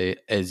could say,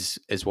 is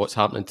what's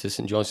happening to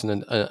St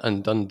Johnstone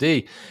and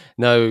Dundee.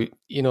 Now,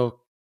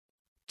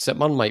 St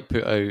Mirren might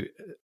put out.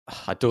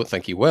 I don't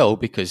think he will,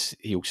 because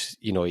he'll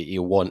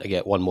want to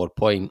get one more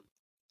point.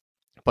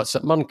 But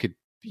St Mirren could,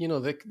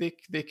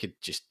 they could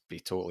just be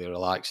totally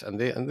relaxed, and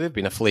they've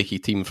been a flaky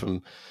team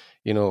from,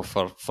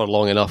 for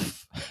long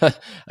enough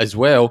as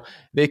well.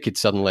 They could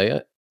suddenly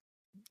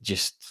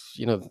just,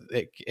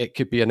 it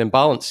could be an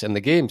imbalance in the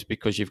games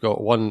because you've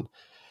got one.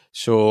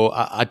 So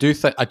I do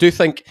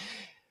think,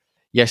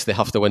 yes, they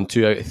have to win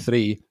 2 out of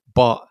 3,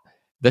 but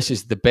this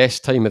is the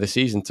best time of the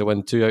season to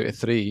win 2 out of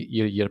 3.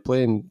 You're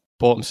playing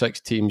bottom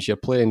 6 teams. You're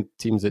playing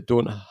teams that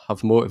don't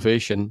have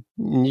motivation.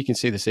 And you can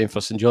say the same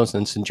for St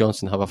Johnstone. St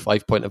Johnstone have a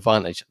 5-point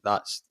advantage.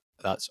 That's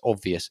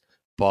obvious.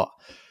 But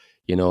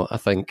I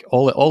think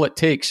all it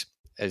takes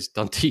is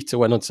Dundee to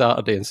win on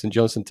Saturday and St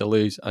Johnstone to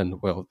lose,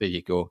 and well, there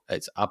you go.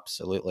 It's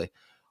absolutely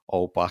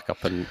all back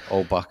up in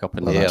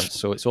the air. that's-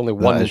 So it's only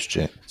one. That is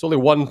true. It's only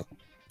one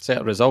set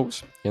of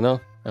results,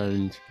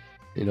 and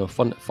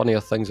funnier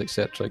things,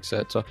 etc.,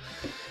 etc.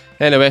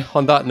 Anyway,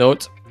 on that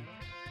note,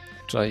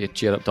 try to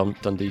cheer up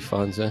Dundee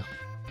fans. I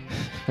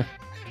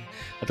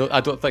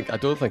don't think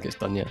it's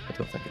done yet. I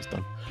don't think it's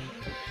done.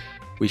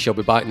 We shall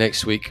be back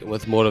next week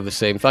with more of the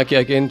same. Thank you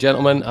again,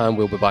 gentlemen, and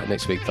we'll be back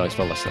next week. Thanks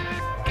for listening.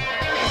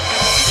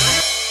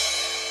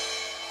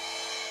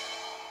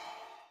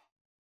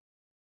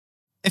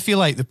 If you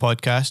like the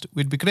podcast,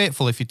 we'd be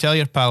grateful if you tell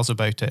your pals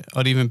about it,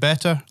 or even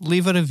better,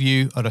 leave a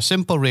review or a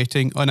simple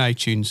rating on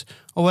iTunes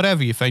or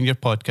wherever you find your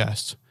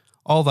podcasts.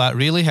 All that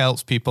really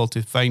helps people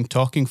to find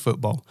Talking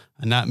Football,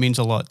 and that means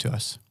a lot to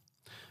us.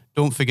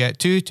 Don't forget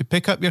to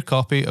pick up your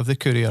copy of The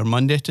Courier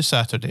Monday to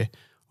Saturday,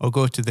 or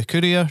go to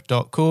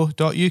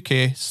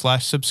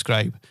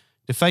thecourier.co.uk/subscribe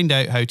to find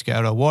out how to get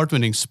our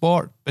award-winning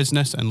sport,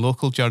 business and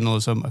local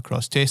journalism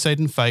across Tayside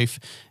and Fife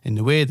in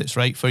the way that's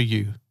right for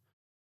you.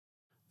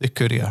 The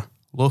Courier.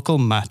 Local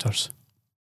matters.